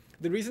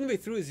 The reason we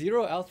threw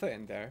 0 alpha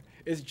in there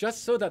is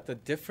just so that the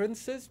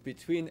differences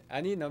between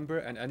any number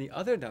and any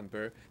other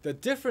number, the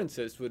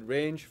differences would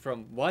range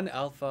from 1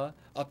 alpha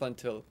up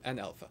until n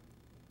alpha.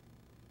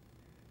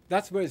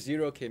 That's where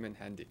 0 came in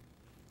handy.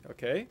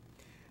 Okay?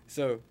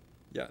 So,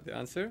 yeah, the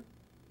answer.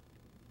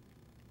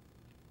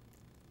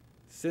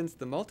 Since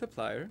the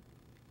multiplier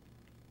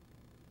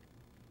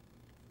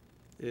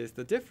is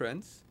the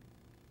difference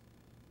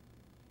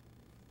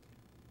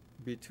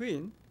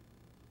between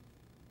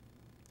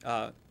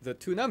the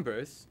two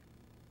numbers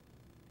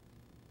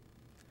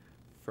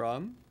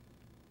from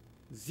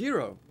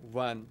 0,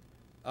 1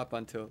 up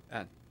until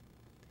n.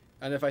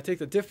 And if I take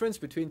the difference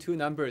between two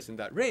numbers in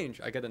that range,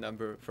 I get a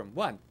number from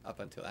 1 up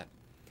until n.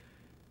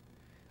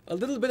 A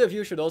little bit of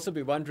you should also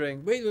be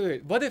wondering,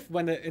 wait, what if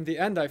in the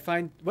end I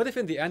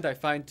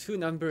find two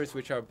numbers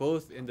which are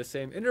both in the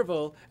same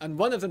interval and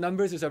one of the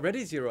numbers is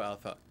already 0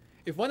 alpha?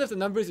 If one of the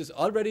numbers is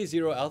already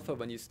 0 alpha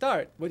when you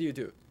start, what do you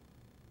do?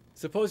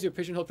 Suppose your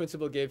pigeonhole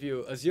principle gave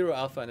you a 0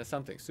 alpha and a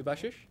something.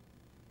 Subhashish?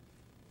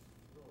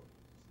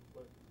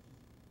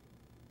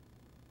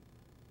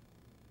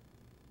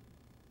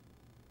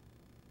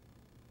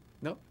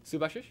 No?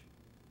 Subhashish?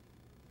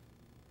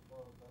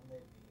 Well, then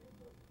they'd be in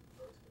the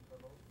first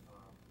interval,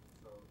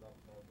 so that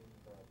means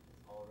that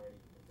it's already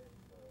within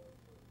the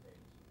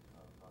range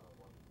of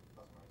 1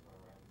 plus or minus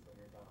whatever, and so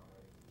you're done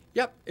already.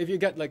 Yep. If you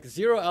get like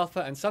 0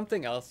 alpha and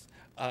something else,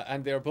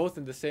 and they're both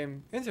in the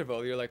same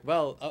interval, you're like,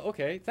 well,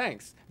 okay,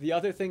 thanks. The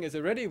other thing is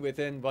already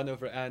within 1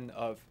 over n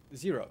of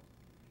 0.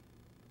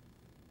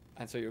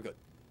 And so you're good.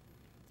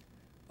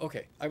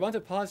 Okay, I want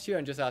to pause here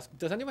and just ask,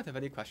 does anyone have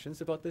any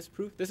questions about this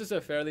proof? This is a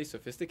fairly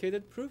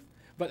sophisticated proof,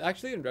 but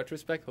actually in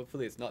retrospect,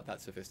 hopefully it's not that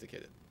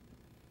sophisticated.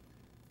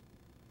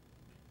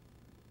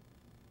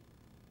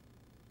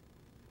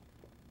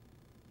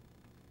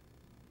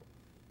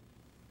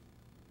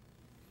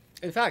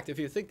 In fact, if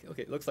you think,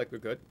 okay, it looks like we're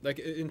good. Like,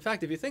 in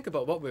fact, if you think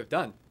about what we've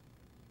done,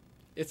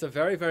 it's a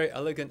very, very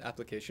elegant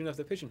application of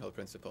the pigeonhole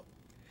principle.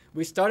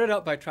 We started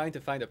out by trying to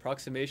find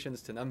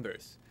approximations to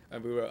numbers,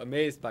 and we were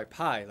amazed by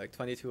pi, like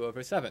 22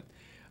 over 7,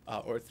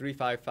 or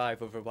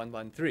 355 over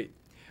 113.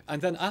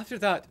 And then after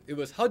that, it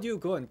was how do you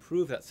go and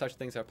prove that such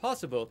things are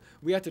possible?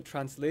 We had to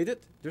translate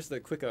it, just a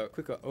quick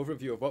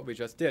overview of what we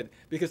just did,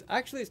 because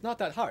actually it's not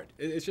that hard.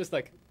 It's just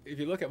like, if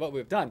you look at what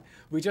we've done,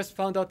 we just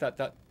found out that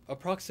that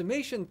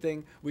approximation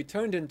thing we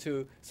turned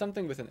into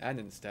something with an n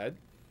instead.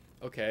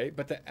 Okay,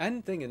 but the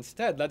n thing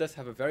instead let us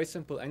have a very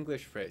simple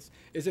English phrase.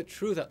 Is it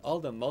true that all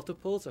the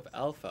multiples of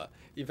alpha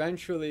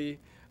eventually,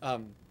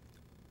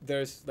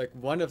 there's like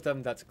one of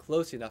them that's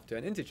close enough to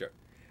an integer?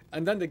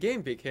 And then the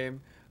game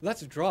became,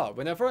 let's draw.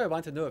 Whenever I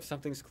want to know if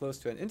something's close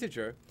to an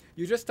integer,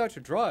 you just start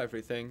to draw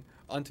everything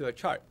onto a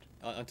chart,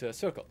 onto a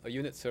circle, a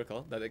unit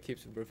circle that it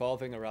keeps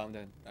revolving around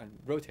and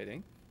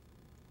rotating.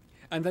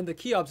 And then the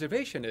key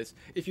observation is,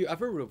 if you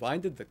ever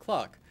rewinded the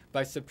clock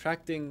by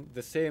subtracting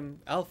the same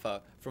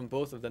alpha from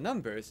both of the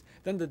numbers,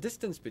 then the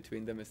distance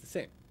between them is the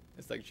same.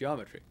 It's like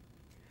geometry.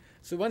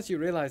 So once you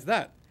realize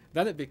that,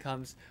 then it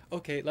becomes,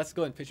 okay, let's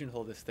go and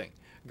pigeonhole this thing.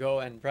 Go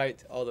and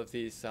write all of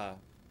these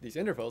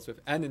intervals with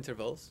n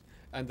intervals.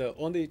 And the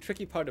only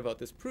tricky part about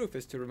this proof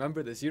is to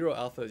remember the 0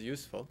 alpha is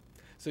useful.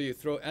 So you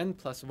throw n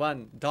plus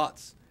 1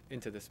 dots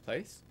into this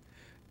place.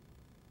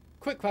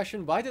 Quick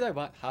question, why did I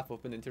want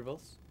half-open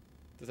intervals?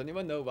 Does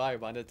anyone know why I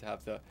wanted to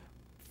have the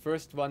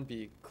first one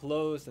be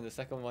closed and the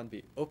second one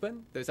be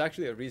open? There's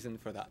actually a reason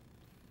for that.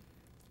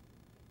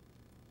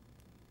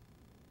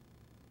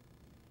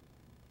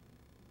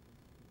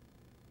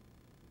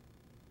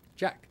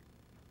 Jack.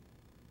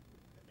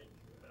 I think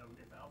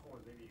if alpha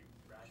was maybe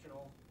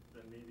rational,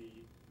 then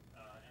maybe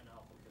n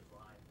alpha could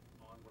lie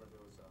on one of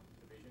those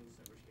divisions,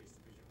 in which case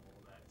the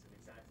pigeonhole that's in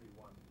exactly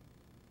one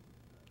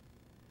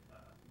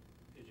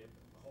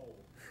pigeonhole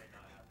might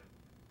not happen.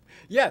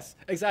 Yes,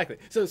 exactly.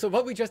 So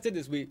what we just did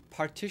is we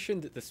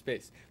partitioned the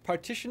space.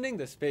 Partitioning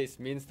the space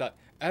means that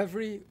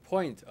every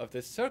point of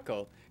this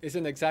circle is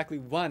in exactly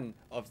one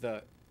of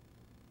the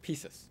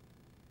pieces.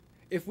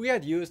 If we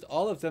had used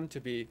all of them to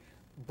be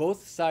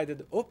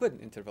both-sided open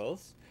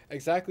intervals,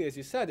 exactly as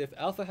you said, if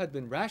alpha had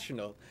been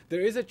rational,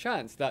 there is a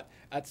chance that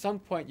at some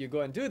point you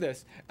go and do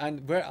this,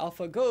 and where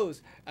alpha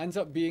goes ends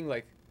up being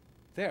like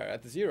there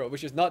at the 0,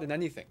 which is not in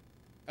anything.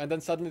 And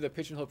then suddenly the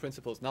pigeonhole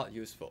principle is not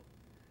useful.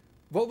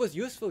 What was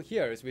useful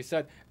here is we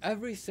said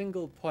every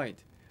single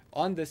point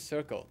on this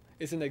circle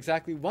is in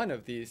exactly one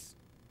of these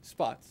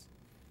spots.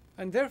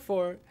 And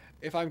therefore,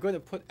 if I'm going to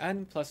put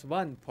n plus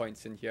 1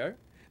 points in here,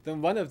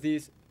 then one of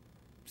these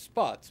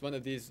spots, one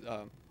of these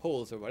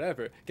holes or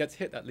whatever, gets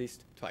hit at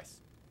least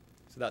twice.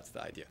 So that's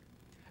the idea.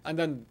 And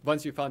then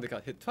once you found it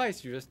got hit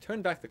twice, you just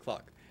turn back the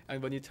clock.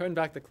 And when you turn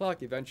back the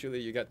clock,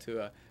 eventually you get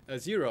to a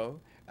 0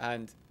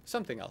 and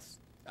something else.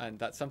 And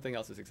that something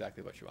else is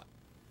exactly what you want.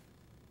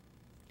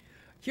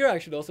 Here I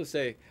should also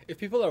say, if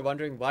people are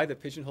wondering why the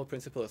pigeonhole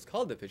principle is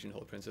called the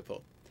pigeonhole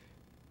principle,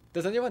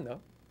 does anyone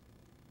know?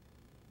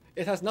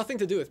 It has nothing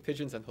to do with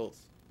pigeons and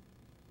holes.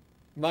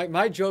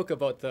 My joke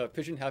about the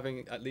pigeon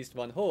having at least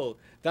one hole,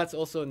 that's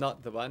also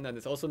not the one, and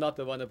it's also not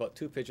the one about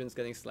two pigeons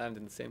getting slammed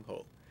in the same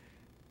hole.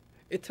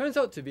 It turns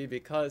out to be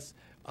because,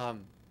 I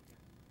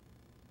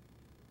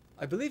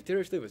believe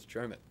Dirichlet was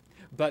German,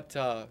 but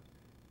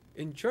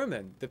in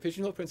German, the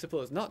pigeonhole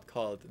principle is not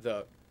called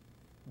the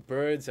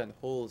birds and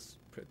holes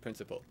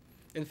principle.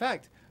 In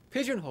fact,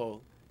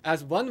 pigeonhole,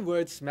 as one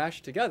word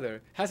smashed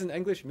together, has an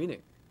English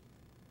meaning.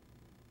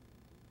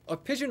 A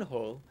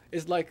pigeonhole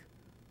is like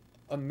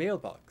a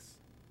mailbox.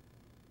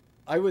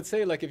 I would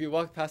say, like, if you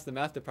walk past the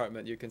math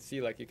department, you can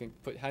see, like, you can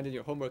hand in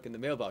your homework in the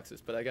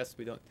mailboxes, but I guess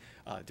we don't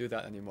do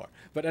that anymore.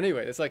 But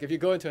anyway, it's like if you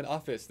go into an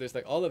office, there's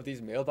like all of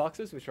these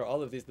mailboxes, which are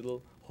all of these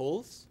little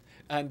holes,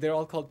 And they're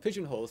all called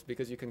pigeonholes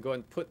because you can go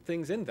and put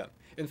things in them.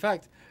 In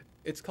fact,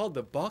 it's called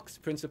the box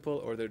principle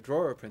or the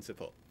drawer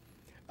principle.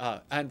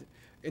 And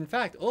in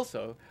fact,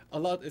 also,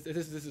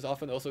 this is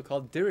often also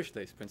called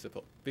Dirichlet's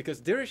principle,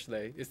 because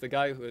Dirichlet is the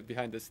guy who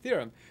behind this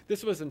theorem.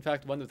 This was, in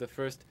fact, one of the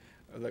first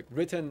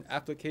written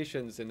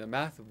applications in the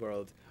math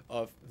world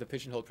of the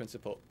pigeonhole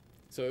principle.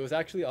 So it was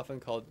actually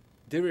often called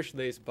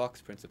Dirichlet's box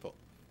principle.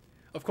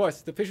 Of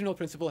course, the pigeonhole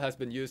principle has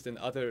been used in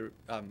other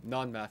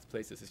non-math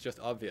places. It's just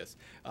obvious.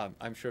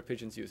 I'm sure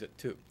pigeons use it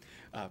too.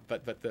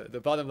 But the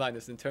bottom line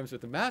is, in terms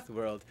of the math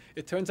world,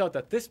 it turns out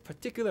that this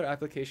particular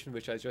application,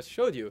 which I just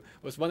showed you,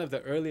 was one of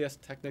the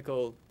earliest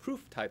technical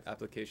proof-type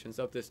applications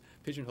of this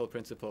pigeonhole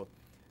principle,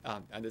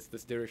 and it's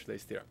this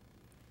Dirichlet's theorem.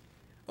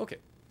 Okay,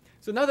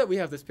 so now that we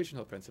have this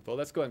pigeonhole principle,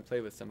 let's go and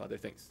play with some other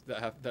things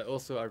that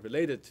also are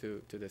related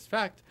to this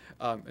fact.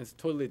 It's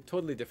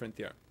totally different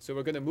theorem. So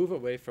we're going to move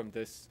away from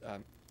this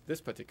this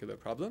particular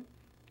problem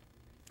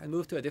and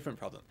move to a different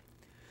problem.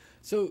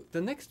 So the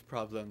next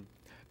problem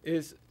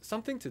is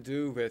something to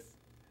do with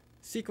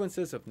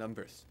sequences of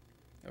numbers.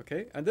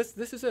 Okay, and this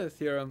is a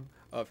theorem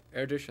of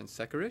Erdős and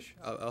Szekérys.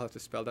 I'll have to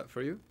spell that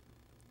for you.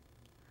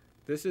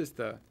 This is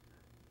the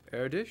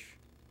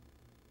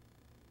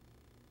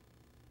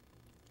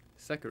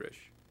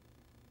Erdős-Szekérys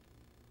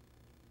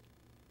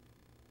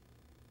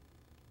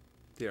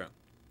theorem.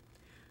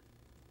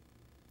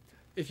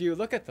 If you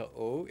look at the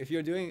O, if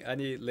you're doing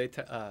any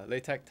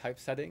LaTeX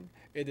typesetting,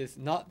 it is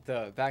not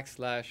the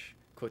backslash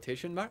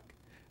quotation mark.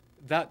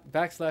 That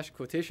backslash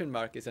quotation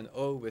mark is an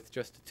O with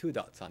just 2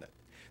 dots on it.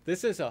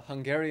 This is a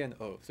Hungarian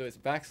O, so it's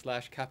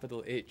backslash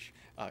capital H,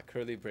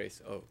 curly brace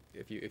O,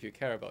 if you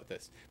care about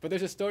this. But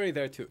there's a story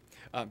there too,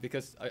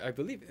 because I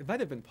believe it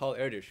might have been Paul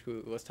Erdős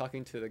who was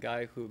talking to the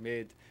guy who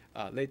made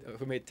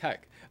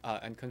tech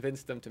and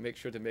convinced them to make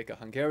sure to make a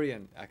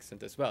Hungarian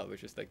accent as well,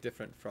 which is like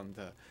different from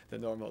the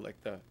normal, like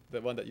the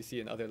one that you see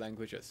in other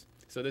languages.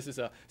 So this is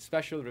a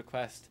special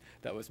request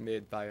that was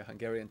made by a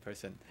Hungarian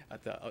person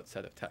at the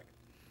outset of tech.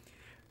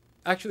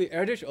 Actually,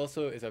 Erdős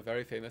also is a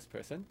very famous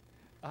person.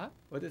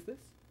 What is this?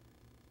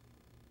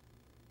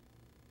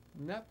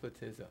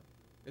 Nepotism.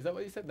 Is that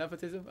what you said?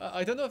 Nepotism?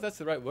 I don't know if that's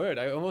the right word.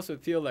 I almost would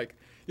feel like,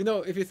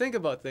 if you think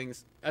about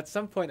things, at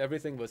some point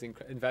everything was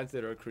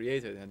invented or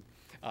created. And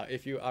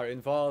if you are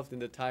involved in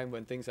the time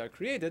when things are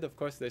created, of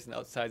course there's an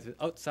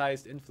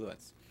outsized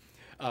influence.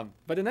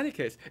 But in any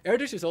case,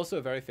 Erdős is also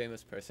a very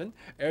famous person.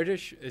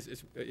 Erdős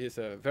is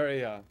a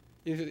very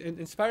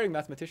inspiring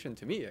mathematician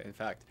to me, in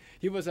fact.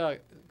 He was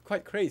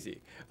quite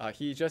crazy. I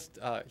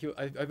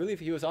believe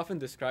he was often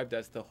described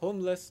as the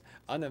homeless,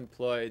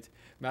 unemployed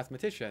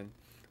mathematician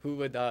who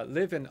would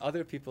live in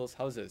other people's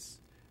houses.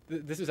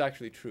 This is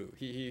actually true.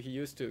 He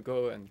used to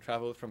go and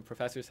travel from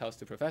professor's house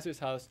to professor's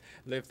house,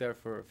 live there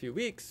for a few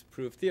weeks,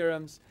 prove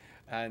theorems,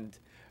 and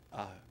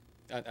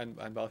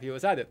while he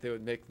was at it, they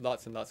would make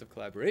lots and lots of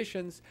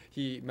collaborations.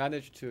 He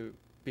managed to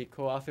be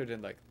co-authored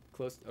in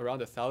around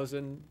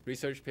 1,000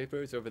 research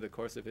papers over the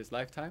course of his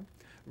lifetime.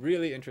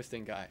 Really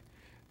interesting guy.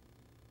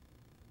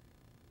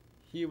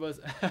 He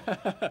was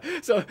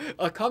so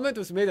a comment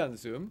was made on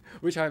Zoom,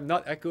 which I'm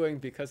not echoing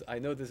because I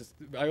know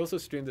I also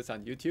streamed this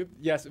on YouTube.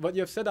 Yes, what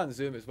you have said on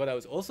Zoom is what I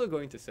was also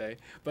going to say,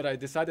 but I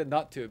decided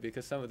not to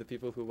because some of the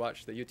people who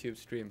watch the YouTube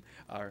stream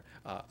are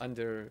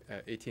under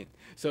 18.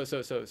 So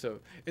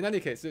in any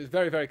case, it's a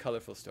very, very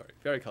colorful story.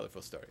 Very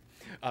colorful story.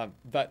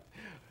 But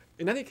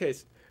in any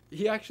case,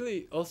 he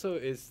actually also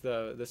is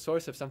the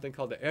source of something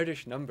called the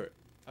Erdős number.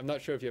 I'm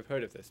not sure if you've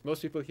heard of this.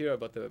 Most people hear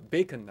about the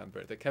Bacon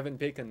number, the Kevin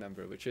Bacon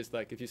number, which is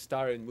like if you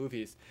star in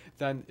movies,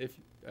 then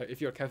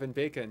if you're Kevin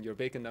Bacon, your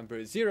Bacon number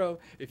is 0.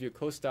 If you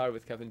co-star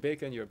with Kevin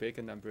Bacon, your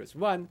Bacon number is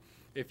 1.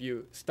 If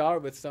you star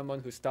with someone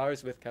who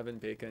stars with Kevin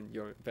Bacon,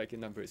 your Bacon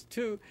number is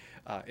 2.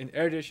 In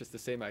Erdős, it's the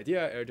same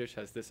idea. Erdős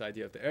has this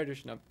idea of the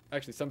Erdős number.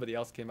 Actually, somebody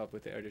else came up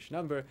with the Erdős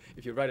number.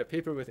 If you write a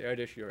paper with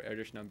Erdős, your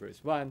Erdős number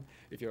is 1.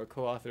 If you're a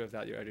co-author of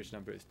that, your Erdős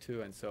number is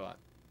 2, and so on.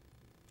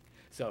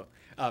 So,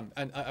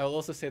 and I'll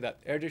also say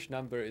that Erdős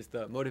number is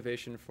the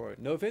motivation for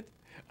Novid,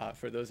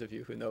 for those of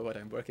you who know what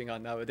I'm working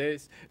on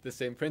nowadays. The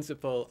same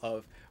principle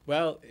of,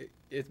 well,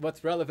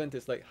 what's relevant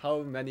is like how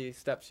many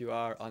steps you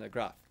are on a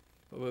graph.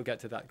 But we'll get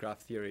to that graph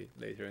theory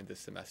later in this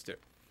semester.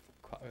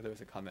 There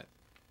was a comment.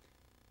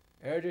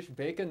 Erdős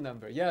Bacon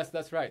number. Yes,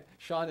 that's right.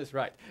 Sean is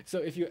right. So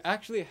if you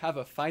actually have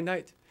a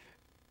finite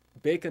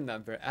Bacon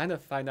number and a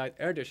finite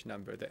Erdős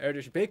number, the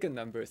Erdős Bacon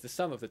number is the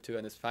sum of the two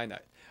and is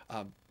finite.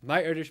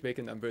 My Erdős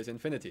Bacon number is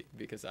infinity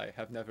because I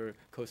have never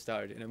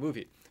co-starred in a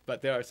movie.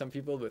 But there are some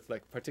people with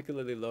like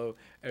particularly low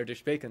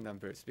Erdős Bacon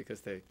numbers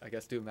because they, I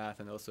guess, do math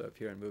and also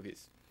appear in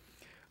movies.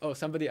 Oh,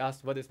 somebody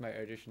asked, what is my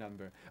Erdős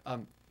number?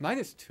 Mine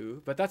is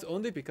 2, but that's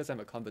only because I'm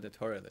a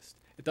combinatorialist.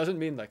 It doesn't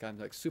mean like I'm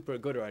like super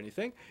good or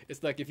anything.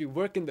 It's like if you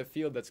work in the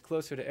field that's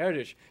closer to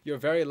Erdős, you're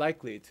very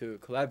likely to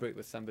collaborate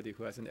with somebody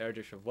who has an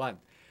Erdős of 1.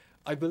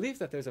 I believe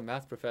that there's a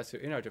math professor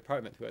in our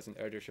department who has an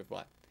Erdős of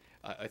 1.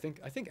 I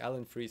think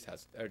Alan Fries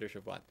has Erdős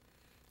of 1.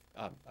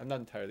 I'm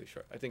not entirely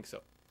sure. I think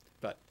so.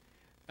 But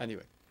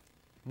anyway,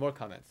 more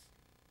comments.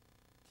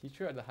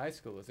 Teacher at the high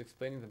school was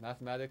explaining the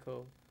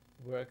mathematical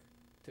work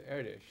to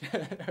Erdish.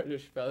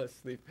 Erdish fell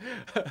asleep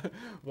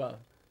while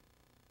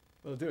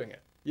doing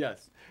it.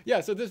 Yes.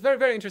 Yeah, so this very,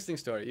 very interesting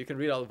story. You can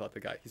read all about the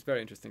guy. He's a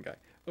very interesting guy.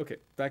 Okay,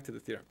 back to the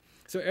theorem.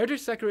 So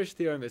Erdős-Szekerish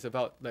theorem is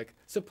about, like,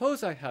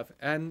 suppose I have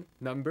n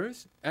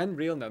numbers, n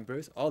real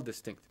numbers, all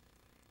distinct.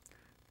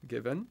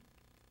 Given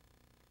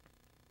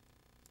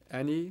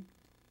any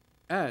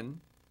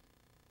n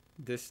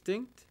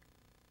distinct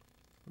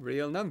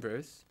real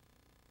numbers,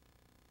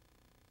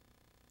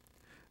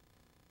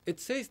 it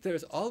says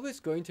there's always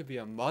going to be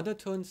a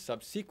monotone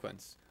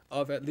subsequence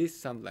of at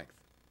least some length.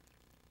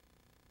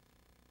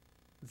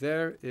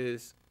 There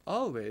is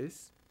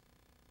always,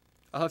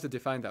 I'll have to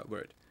define that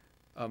word,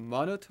 a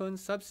monotone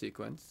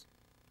subsequence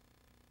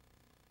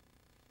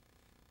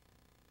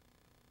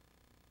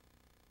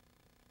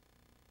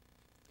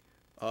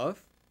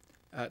of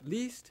at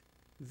least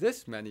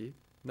this many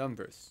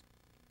numbers.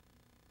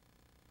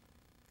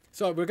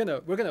 So we're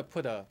gonna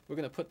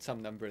put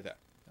some number there.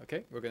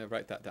 Okay, we're gonna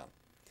write that down.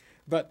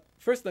 But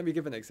first, let me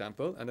give an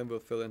example, and then we'll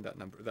fill in that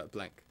number, that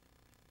blank.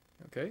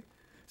 Okay.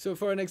 So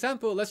for an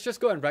example, let's just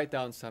go and write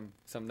down some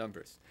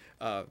numbers.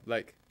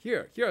 Like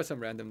here are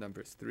some random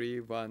numbers: 3,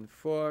 1,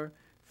 4,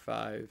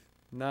 5,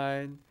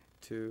 9,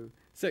 2,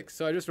 6.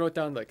 So I just wrote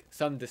down like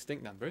some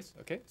distinct numbers.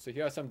 Okay. So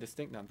here are some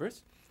distinct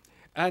numbers,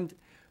 and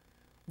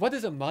what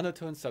is a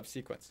monotone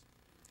subsequence?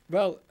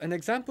 Well, an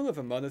example of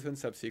a monotone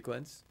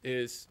subsequence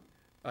is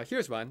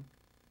here's one.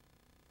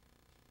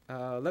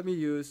 Let me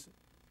use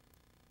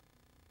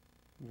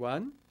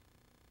 1,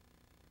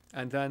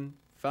 and then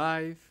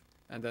 5,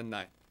 and then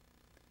 9.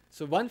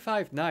 So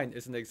 159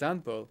 is an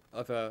example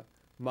of a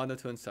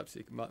monotone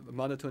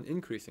monotone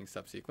increasing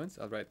subsequence.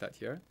 I'll write that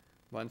here.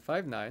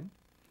 159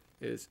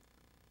 is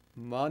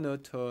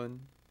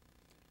monotone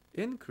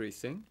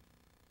increasing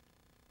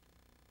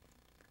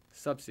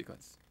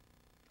subsequence.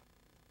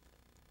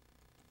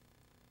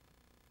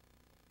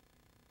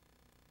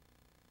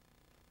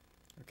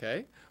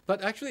 Okay,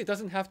 but actually it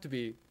doesn't have to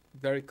be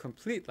very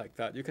complete like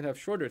that. You can have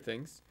shorter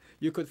things.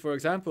 You could, for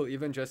example,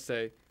 even just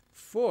say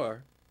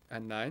 4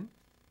 and 9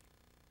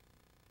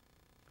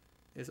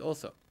 is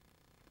also.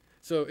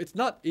 So it's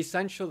not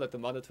essential that the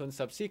monotone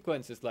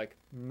subsequence is like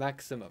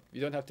maximum.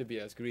 You don't have to be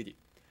as greedy.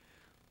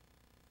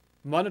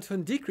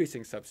 Monotone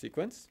decreasing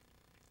subsequence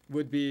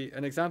would be,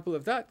 an example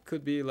of that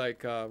could be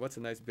like, what's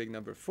a nice big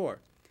number? 4.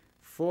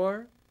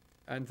 4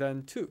 and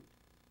then 2.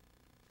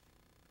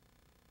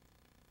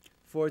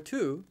 4,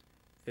 2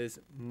 is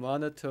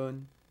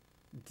monotone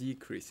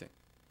decreasing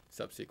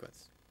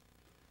subsequence.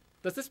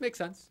 Does this make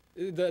sense?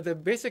 The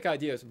basic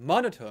idea is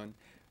monotone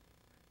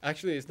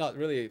actually is not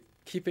really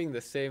keeping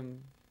the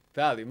same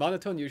value.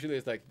 Monotone usually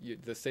is like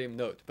the same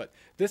note, but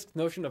this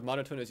notion of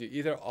monotone is you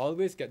either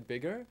always get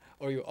bigger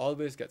or you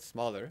always get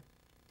smaller,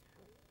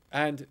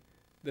 and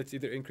that's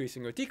either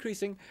increasing or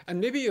decreasing. And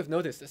maybe you've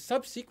noticed a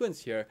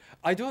subsequence here.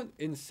 I don't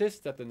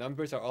insist that the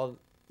numbers are all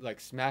like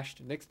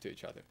smashed next to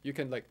each other. You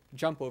can like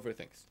jump over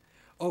things.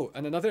 Oh,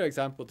 and another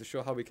example to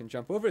show how we can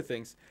jump over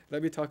things,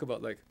 let me talk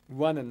about like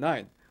 1 and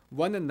 9.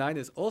 1 and 9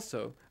 is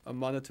also a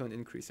monotone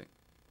increasing.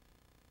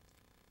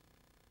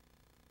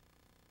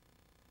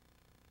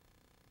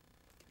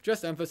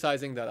 Just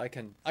emphasizing that I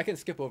can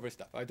skip over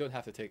stuff. I don't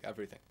have to take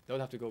everything. Don't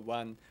have to go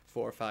 1,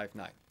 4, 5,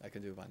 9. I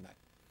can do 1, 9.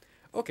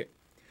 Okay,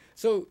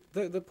 so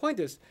the point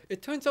is,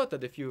 it turns out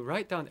that if you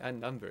write down n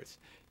numbers,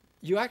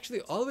 you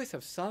actually always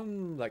have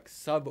some like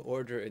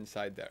sub-order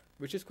inside there,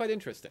 which is quite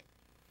interesting.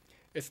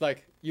 It's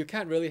like you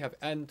can't really have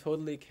n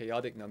totally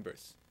chaotic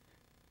numbers.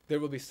 There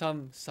will be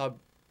some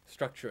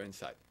substructure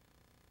inside.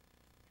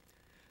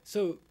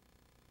 So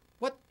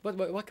what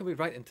can we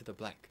write into the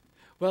blank?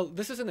 Well,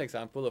 this is an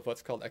example of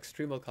what's called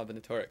extremal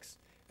combinatorics.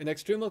 In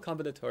extremal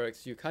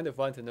combinatorics, you kind of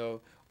want to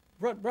know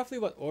roughly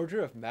what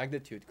order of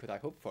magnitude could I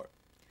hope for.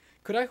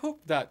 Could I hope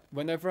that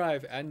whenever I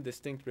have n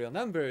distinct real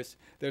numbers,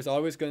 there's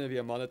always going to be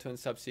a monotone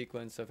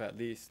subsequence of at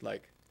least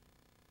like,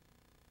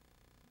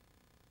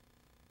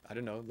 I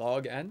don't know,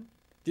 log n?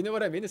 Do you know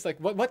what I mean? It's like,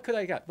 what could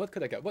I get? What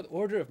could I get? What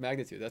order of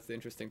magnitude? That's the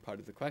interesting part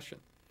of the question.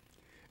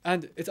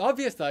 And it's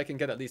obvious that I can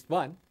get at least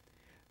 1,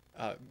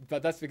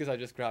 but that's because I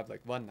just grabbed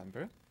like one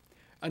number.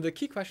 And the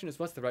key question is,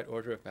 what's the right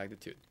order of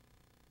magnitude?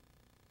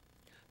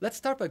 Let's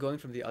start by going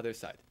from the other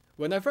side.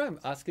 Whenever I'm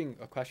asking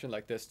a question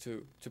like this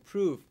to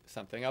prove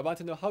something, I want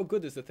to know how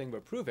good is the thing we're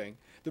proving.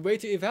 The way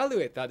to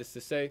evaluate that is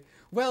to say,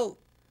 well,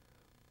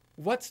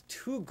 what's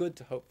too good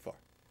to hope for?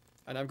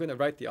 And I'm going to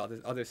write the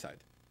other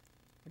side.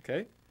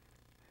 Okay?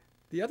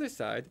 The other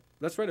side,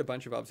 let's write a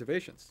bunch of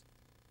observations.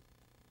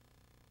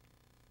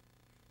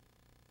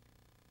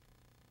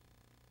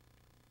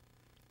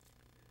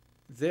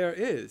 There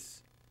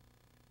is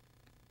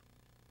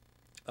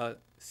a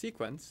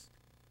sequence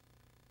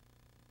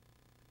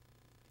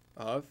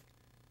of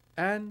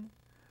n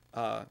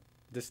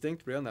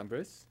distinct real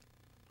numbers,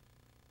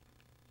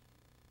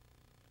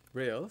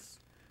 reals,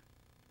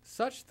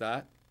 such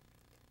that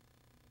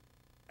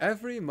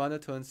every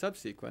monotone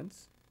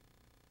subsequence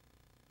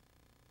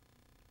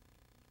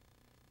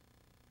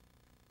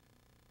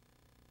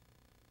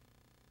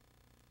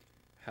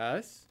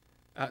has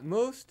at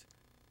most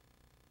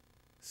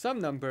some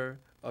number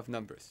of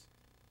numbers.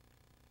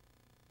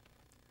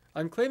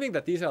 I'm claiming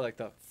that these are like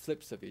the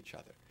flips of each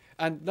other.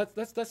 And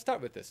let's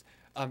start with this.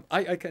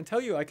 I can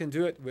tell you I can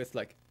do it with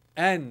like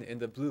n in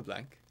the blue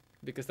blank,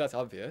 because that's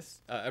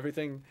obvious.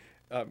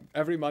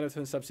 Every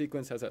monotone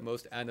subsequence has at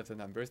most n of the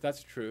numbers.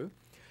 That's true.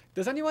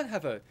 Does anyone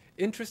have an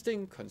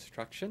interesting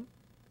construction?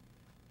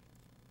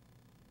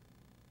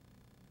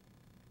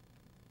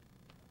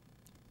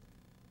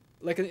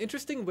 Like an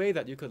interesting way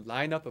that you could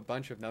line up a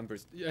bunch of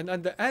numbers.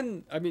 And the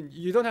n, I mean,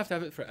 you don't have to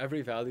have it for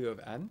every value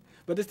of n,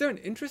 but is there an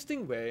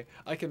interesting way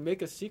I can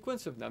make a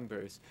sequence of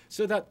numbers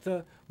so that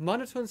the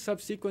monotone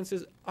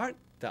subsequences aren't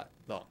that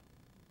long?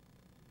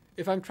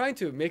 If I'm trying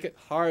to make it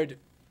hard,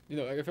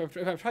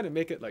 if I'm trying to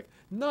make it like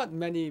not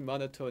many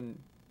long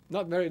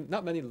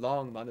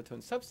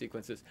monotone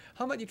subsequences,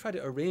 how might you try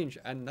to arrange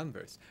n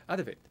numbers out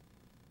of it?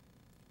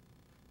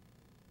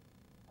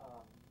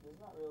 There's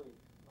not really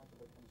much of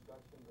a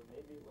construction, but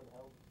maybe it would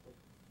help with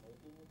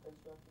making a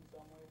construction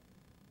somewhere.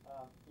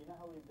 You know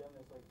how we've done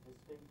this like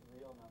distinct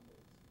real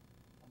numbers?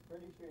 I'm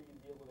pretty sure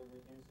you'd be able to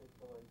reduce it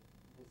to like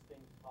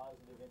distinct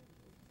positive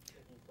integers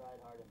if you tried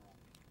hard enough.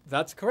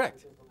 That's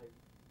correct. Which is like,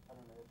 I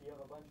don't know, if you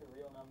have a bunch of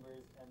real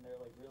numbers and they're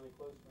like really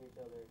close to each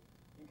other,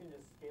 you can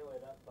just scale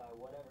it up by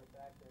whatever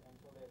factor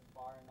until they're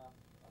far enough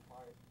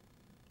apart,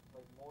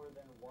 like more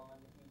than one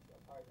each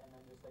apart, and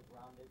then just like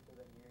round it to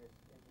the nearest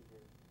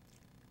integer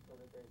so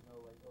that there's no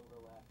like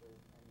overlap or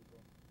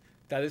anything.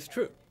 That is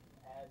true.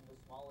 You can add the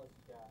smallest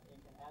guy, you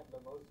can add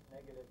the most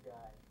negative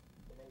guy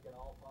to make it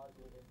all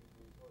positive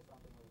integers or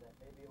something like that.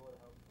 Maybe it would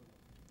help for me.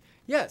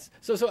 Yes.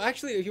 So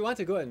actually, if you want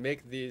to go and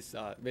make these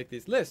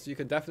lists, you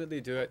can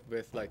definitely do it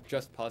with like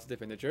just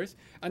positive integers.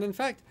 And in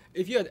fact,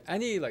 if you had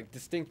any like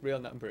distinct real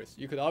numbers,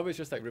 you could always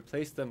just like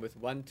replace them with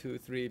 1, 2,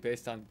 3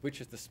 based on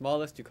which is the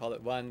smallest, you call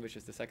it 1, which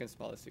is the second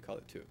smallest, you call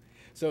it 2.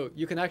 So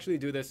you can actually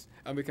do this,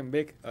 and we can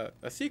make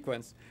a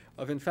sequence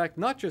of, in fact,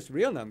 not just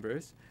real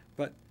numbers,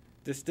 but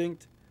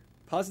distinct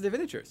positive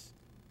integers,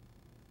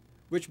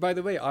 which, by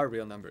the way, are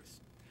real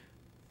numbers.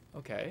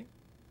 Okay.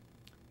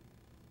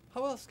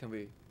 How else can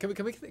we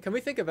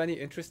think of any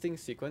interesting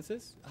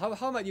sequences?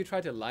 How might you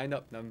try to line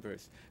up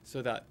numbers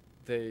so that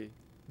they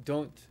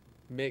don't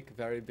make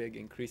very big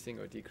increasing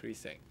or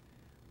decreasing?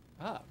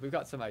 We've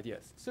got some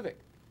ideas. Suvik.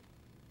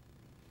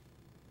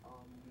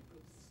 We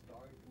could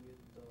start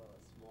with the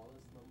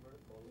smallest number,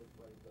 call it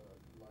like the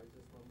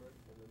largest number,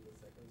 and then the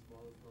second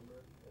smallest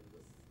number, and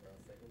the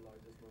second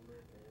largest number,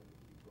 and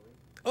keep going.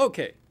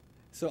 Okay,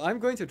 so I'm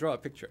going to draw a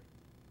picture.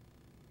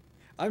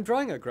 I'm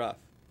drawing a graph.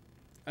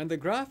 And the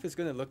graph is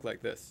going to look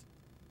like this.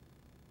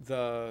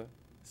 The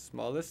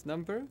smallest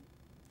number,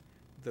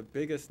 the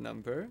biggest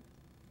number,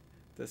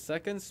 the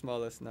second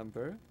smallest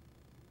number,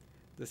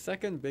 the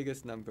second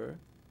biggest number,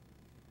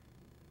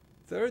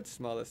 third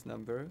smallest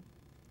number,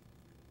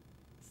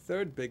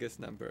 third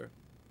biggest number,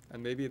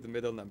 and maybe the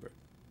middle number.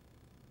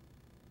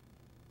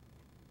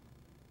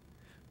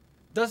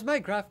 Does my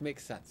graph make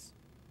sense?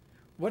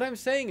 What I'm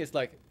saying is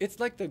like, it's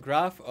like the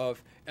graph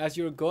of, as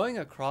you're going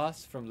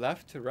across from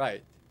left to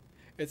right,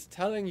 it's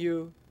telling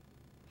you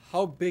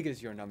how big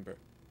is your number.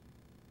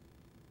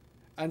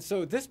 And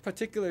so this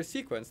particular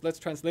sequence, let's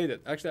translate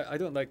it. Actually, I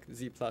don't like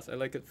z plus. I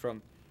like it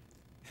from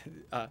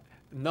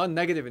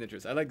non-negative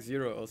integers. I like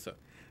 0 also.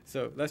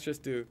 So let's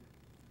just do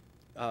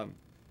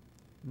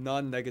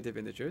non-negative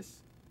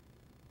integers.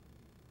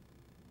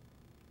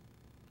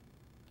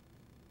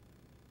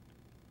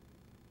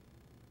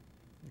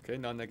 Okay,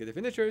 non-negative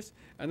integers.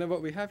 And then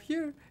what we have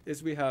here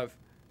is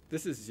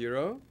this is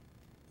 0.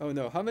 Oh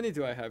no, how many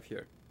do I have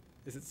here?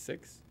 Is it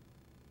 6?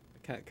 I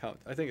can't count.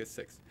 I think it's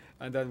 6.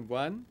 And then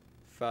 1,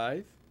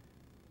 5,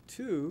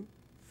 2,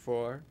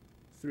 4,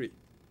 3.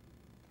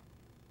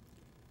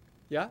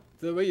 Yeah?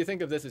 The way you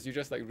think of this is you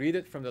just like read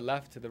it from the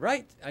left to the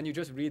right, and you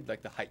just read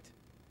like the height.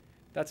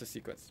 That's a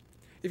sequence.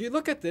 If you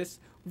look at this,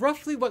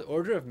 roughly what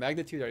order of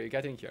magnitude are you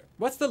getting here?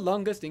 What's the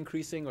longest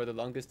increasing or the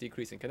longest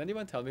decreasing? Can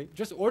anyone tell me?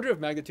 Just order of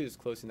magnitude is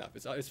close enough.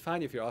 It's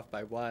fine if you're off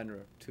by 1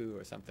 or 2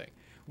 or something.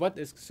 What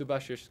is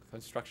Subhashish's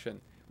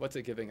construction? What's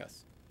it giving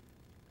us?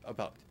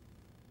 About.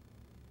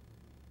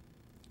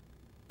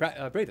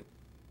 Braden.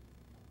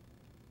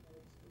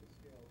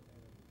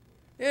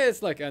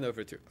 It's like n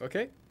over 2,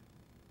 okay?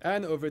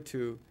 N over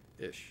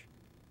 2-ish.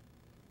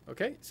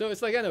 Okay, so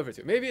it's like n over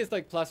 2. Maybe it's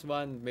like plus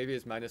 1, maybe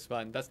it's minus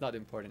 1. That's not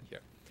important here.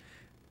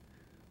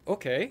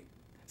 Okay,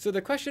 so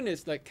the question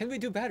is like, can we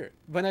do better?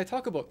 When I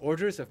talk about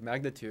orders of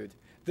magnitude,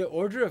 the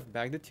order of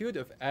magnitude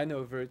of n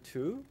over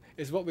 2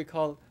 is what we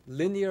call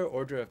linear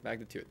order of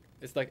magnitude.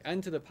 It's like n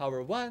to the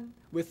power 1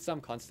 with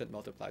some constant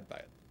multiplied by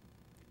it.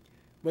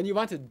 When you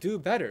want to do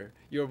better,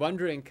 you're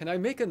wondering, can I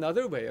make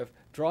another way of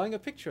drawing a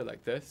picture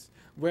like this,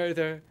 where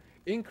the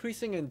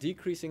increasing and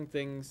decreasing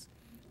things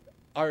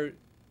are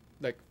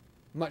like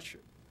much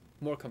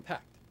more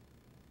compact?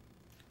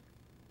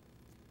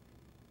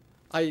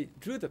 I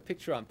drew the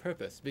picture on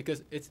purpose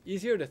because it's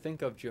easier to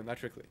think of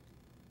geometrically.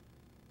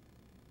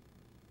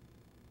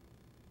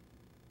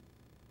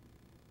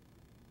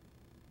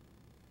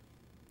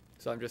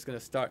 So I'm just going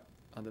to start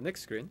on the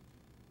next screen.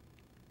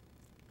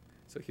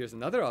 So here's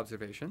another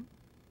observation.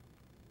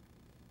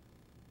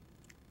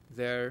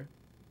 There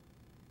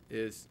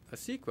is a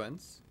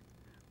sequence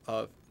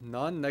of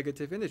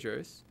non-negative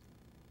integers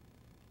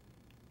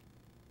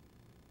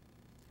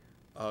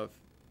of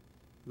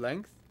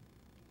length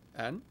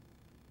n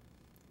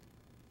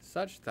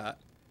such that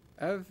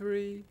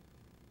every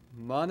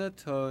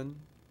monotone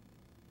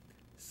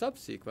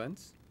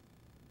subsequence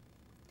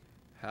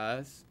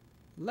has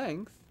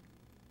length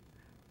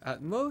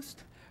at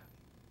most.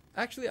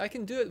 Actually, I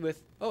can do it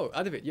with, oh,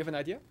 Adivit, you have an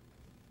idea?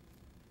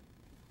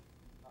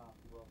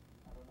 Well,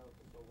 I don't know if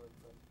this will work,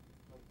 but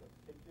like the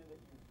picture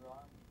that you've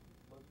drawn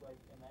looks like,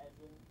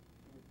 imagine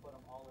you put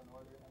them all in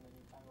order and then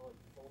you kind of like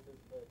folded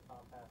the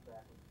top half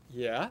backwards.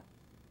 Yeah.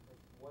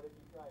 Like, what if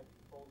you tried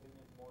folding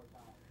it more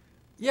times?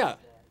 Yeah.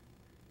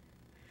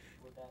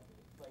 Would that,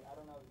 like, I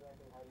don't know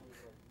exactly how you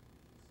like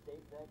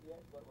state that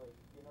yet, but like,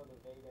 you know the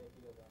vague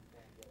idea that I'm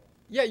trying to get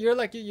at. Yeah, you're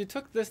like, you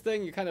took this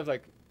thing, you kind of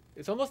like,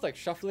 it's almost like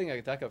shuffling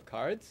a deck of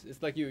cards.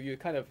 It's like you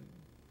kind of,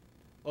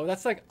 oh,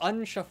 that's like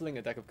unshuffling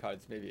a deck of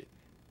cards, maybe.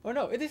 Oh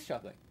no, it is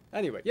shuffling.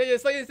 Anyway, yeah,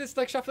 it's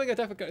like shuffling a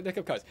deck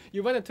of cards.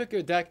 You went and took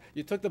your deck,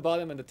 you took the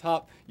bottom and the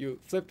top, you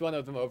flipped one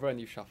of them over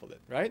and you shuffled it,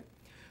 right?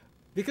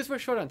 Because we're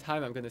short on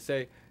time, I'm going to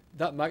say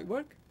that might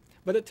work.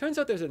 But it turns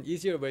out there's an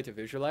easier way to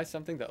visualize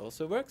something that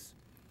also works.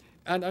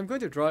 And I'm going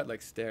to draw it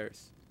like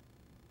stairs.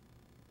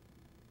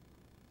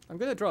 I'm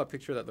going to draw a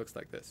picture that looks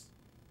like this.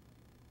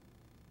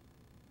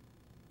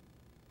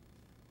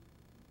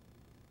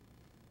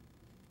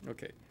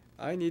 Okay,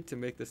 I need to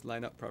make this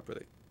line up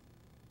properly.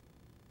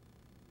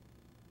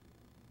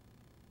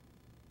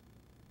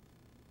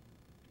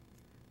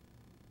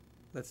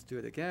 Let's do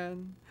it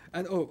again.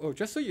 And oh,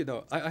 just so you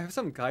know, I have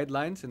some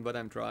guidelines in what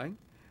I'm drawing,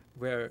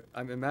 where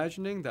I'm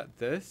imagining that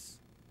this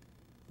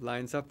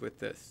lines up with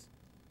this.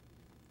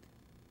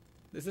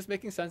 Is this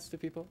making sense to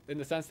people? In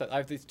the sense that I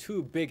have these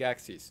two big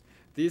axes.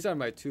 These are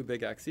my two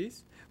big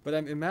axes, but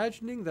I'm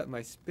imagining that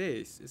my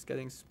space is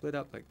getting split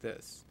up like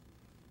this.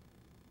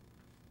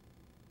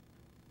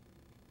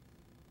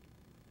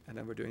 And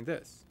then we're doing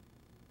this.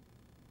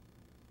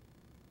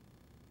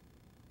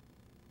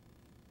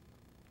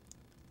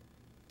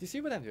 Do you see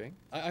what I'm doing?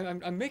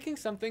 I'm making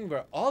something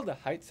where all the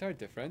heights are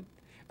different,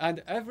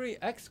 and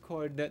every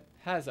x-coordinate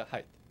has a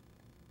height.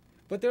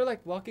 But they're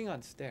like walking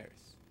on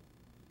stairs.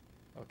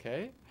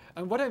 Okay?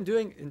 And what I'm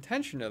doing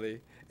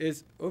intentionally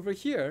is over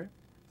here,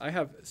 I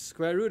have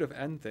square root of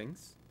n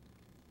things.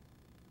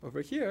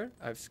 Over here,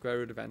 I have square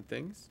root of n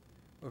things.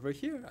 Over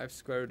here, I have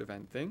square root of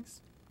n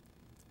things.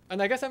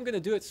 And I guess I'm going to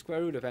do it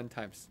square root of n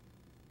times.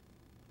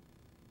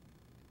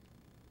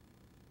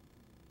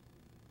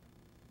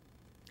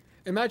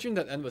 Imagine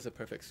that n was a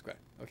perfect square.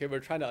 Okay,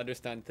 we're trying to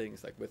understand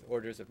things like with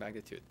orders of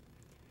magnitude.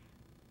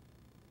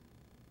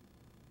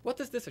 What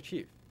does this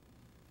achieve?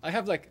 I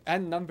have like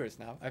n numbers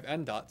now. I have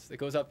n dots. It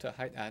goes up to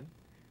height n.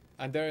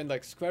 And they're in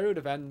like square root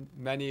of n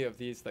many of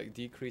these like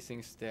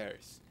decreasing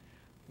stairs.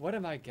 What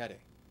am I getting?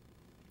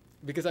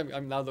 Because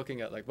I'm now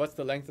looking at like what's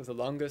the length of the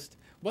longest?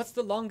 What's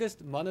the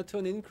longest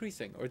monotone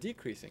increasing or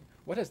decreasing?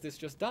 What has this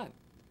just done?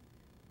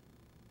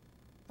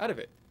 Out of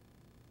it.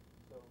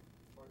 So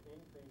for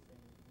increasing,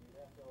 you'd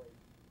have to like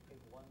pick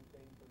one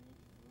thing from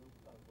each group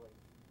of like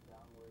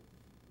downward.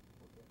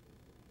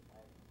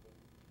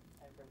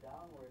 And for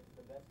downward,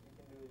 the best you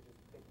can do is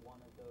just pick one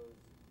of those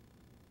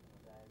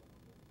diagonal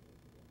things.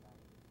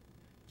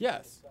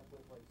 Yes. You're stuck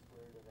with like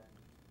square root of n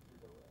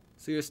either way.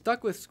 So you're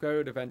stuck with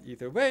square root of n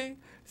either way,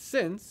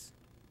 since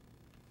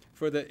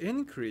for the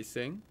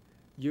increasing,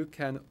 you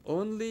can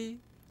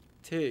only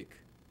take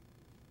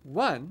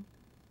one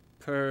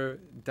per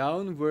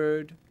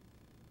downward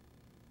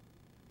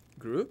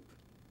group,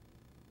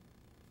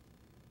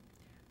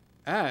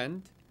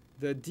 and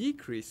the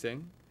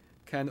decreasing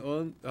can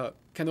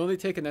only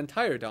take an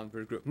entire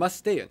downward group, must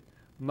stay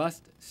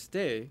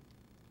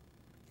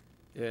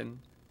in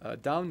a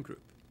downward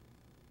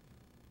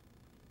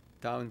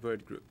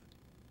group.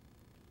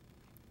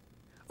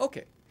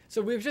 Okay,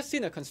 so we've just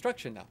seen a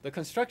construction now. The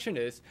construction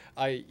is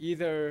I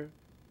either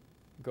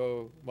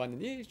go one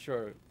in each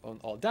or on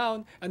all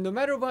down, and no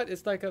matter what,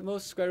 it's like at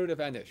most square root of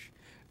n-ish.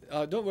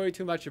 Don't worry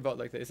too much about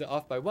like, is it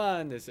off by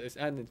one? Is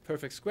n in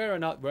perfect square or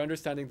not? We're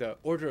understanding the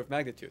order of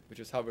magnitude, which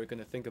is how we're going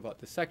to think about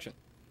this section.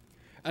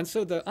 And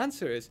so the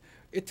answer is,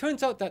 it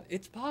turns out that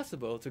it's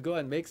possible to go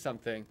and make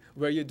something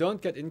where you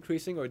don't get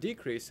increasing or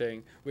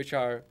decreasing, which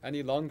are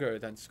any longer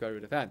than square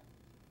root of n.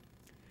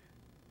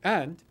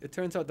 And it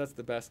turns out that's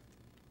the best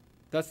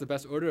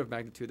order of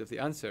magnitude of the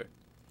answer.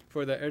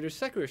 For the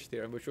Erdős-Szekérys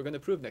theorem, which we're going to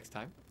prove next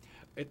time,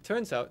 it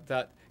turns out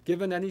that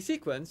given any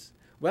sequence,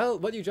 well,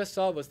 what you just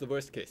saw was the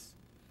worst case,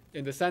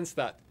 in the sense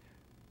that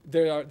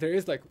there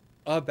is like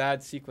a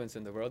bad sequence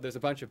in the world. There's a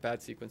bunch of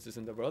bad sequences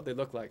in the world. They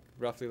look like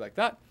roughly like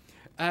that.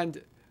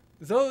 And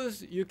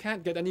those you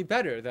can't get any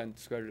better than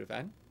square root of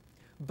n.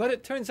 But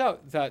it turns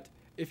out that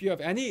if you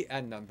have any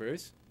n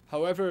numbers,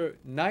 however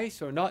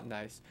nice or not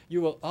nice, you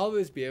will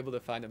always be able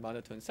to find a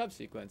monotone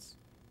subsequence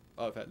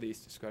of at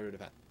least square root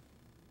of n.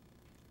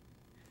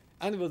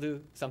 And we'll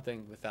do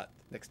something with that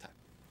next time.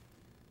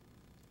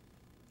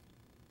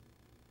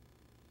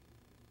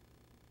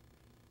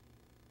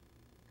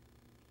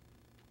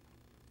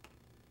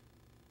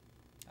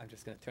 I'm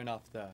just going to turn off the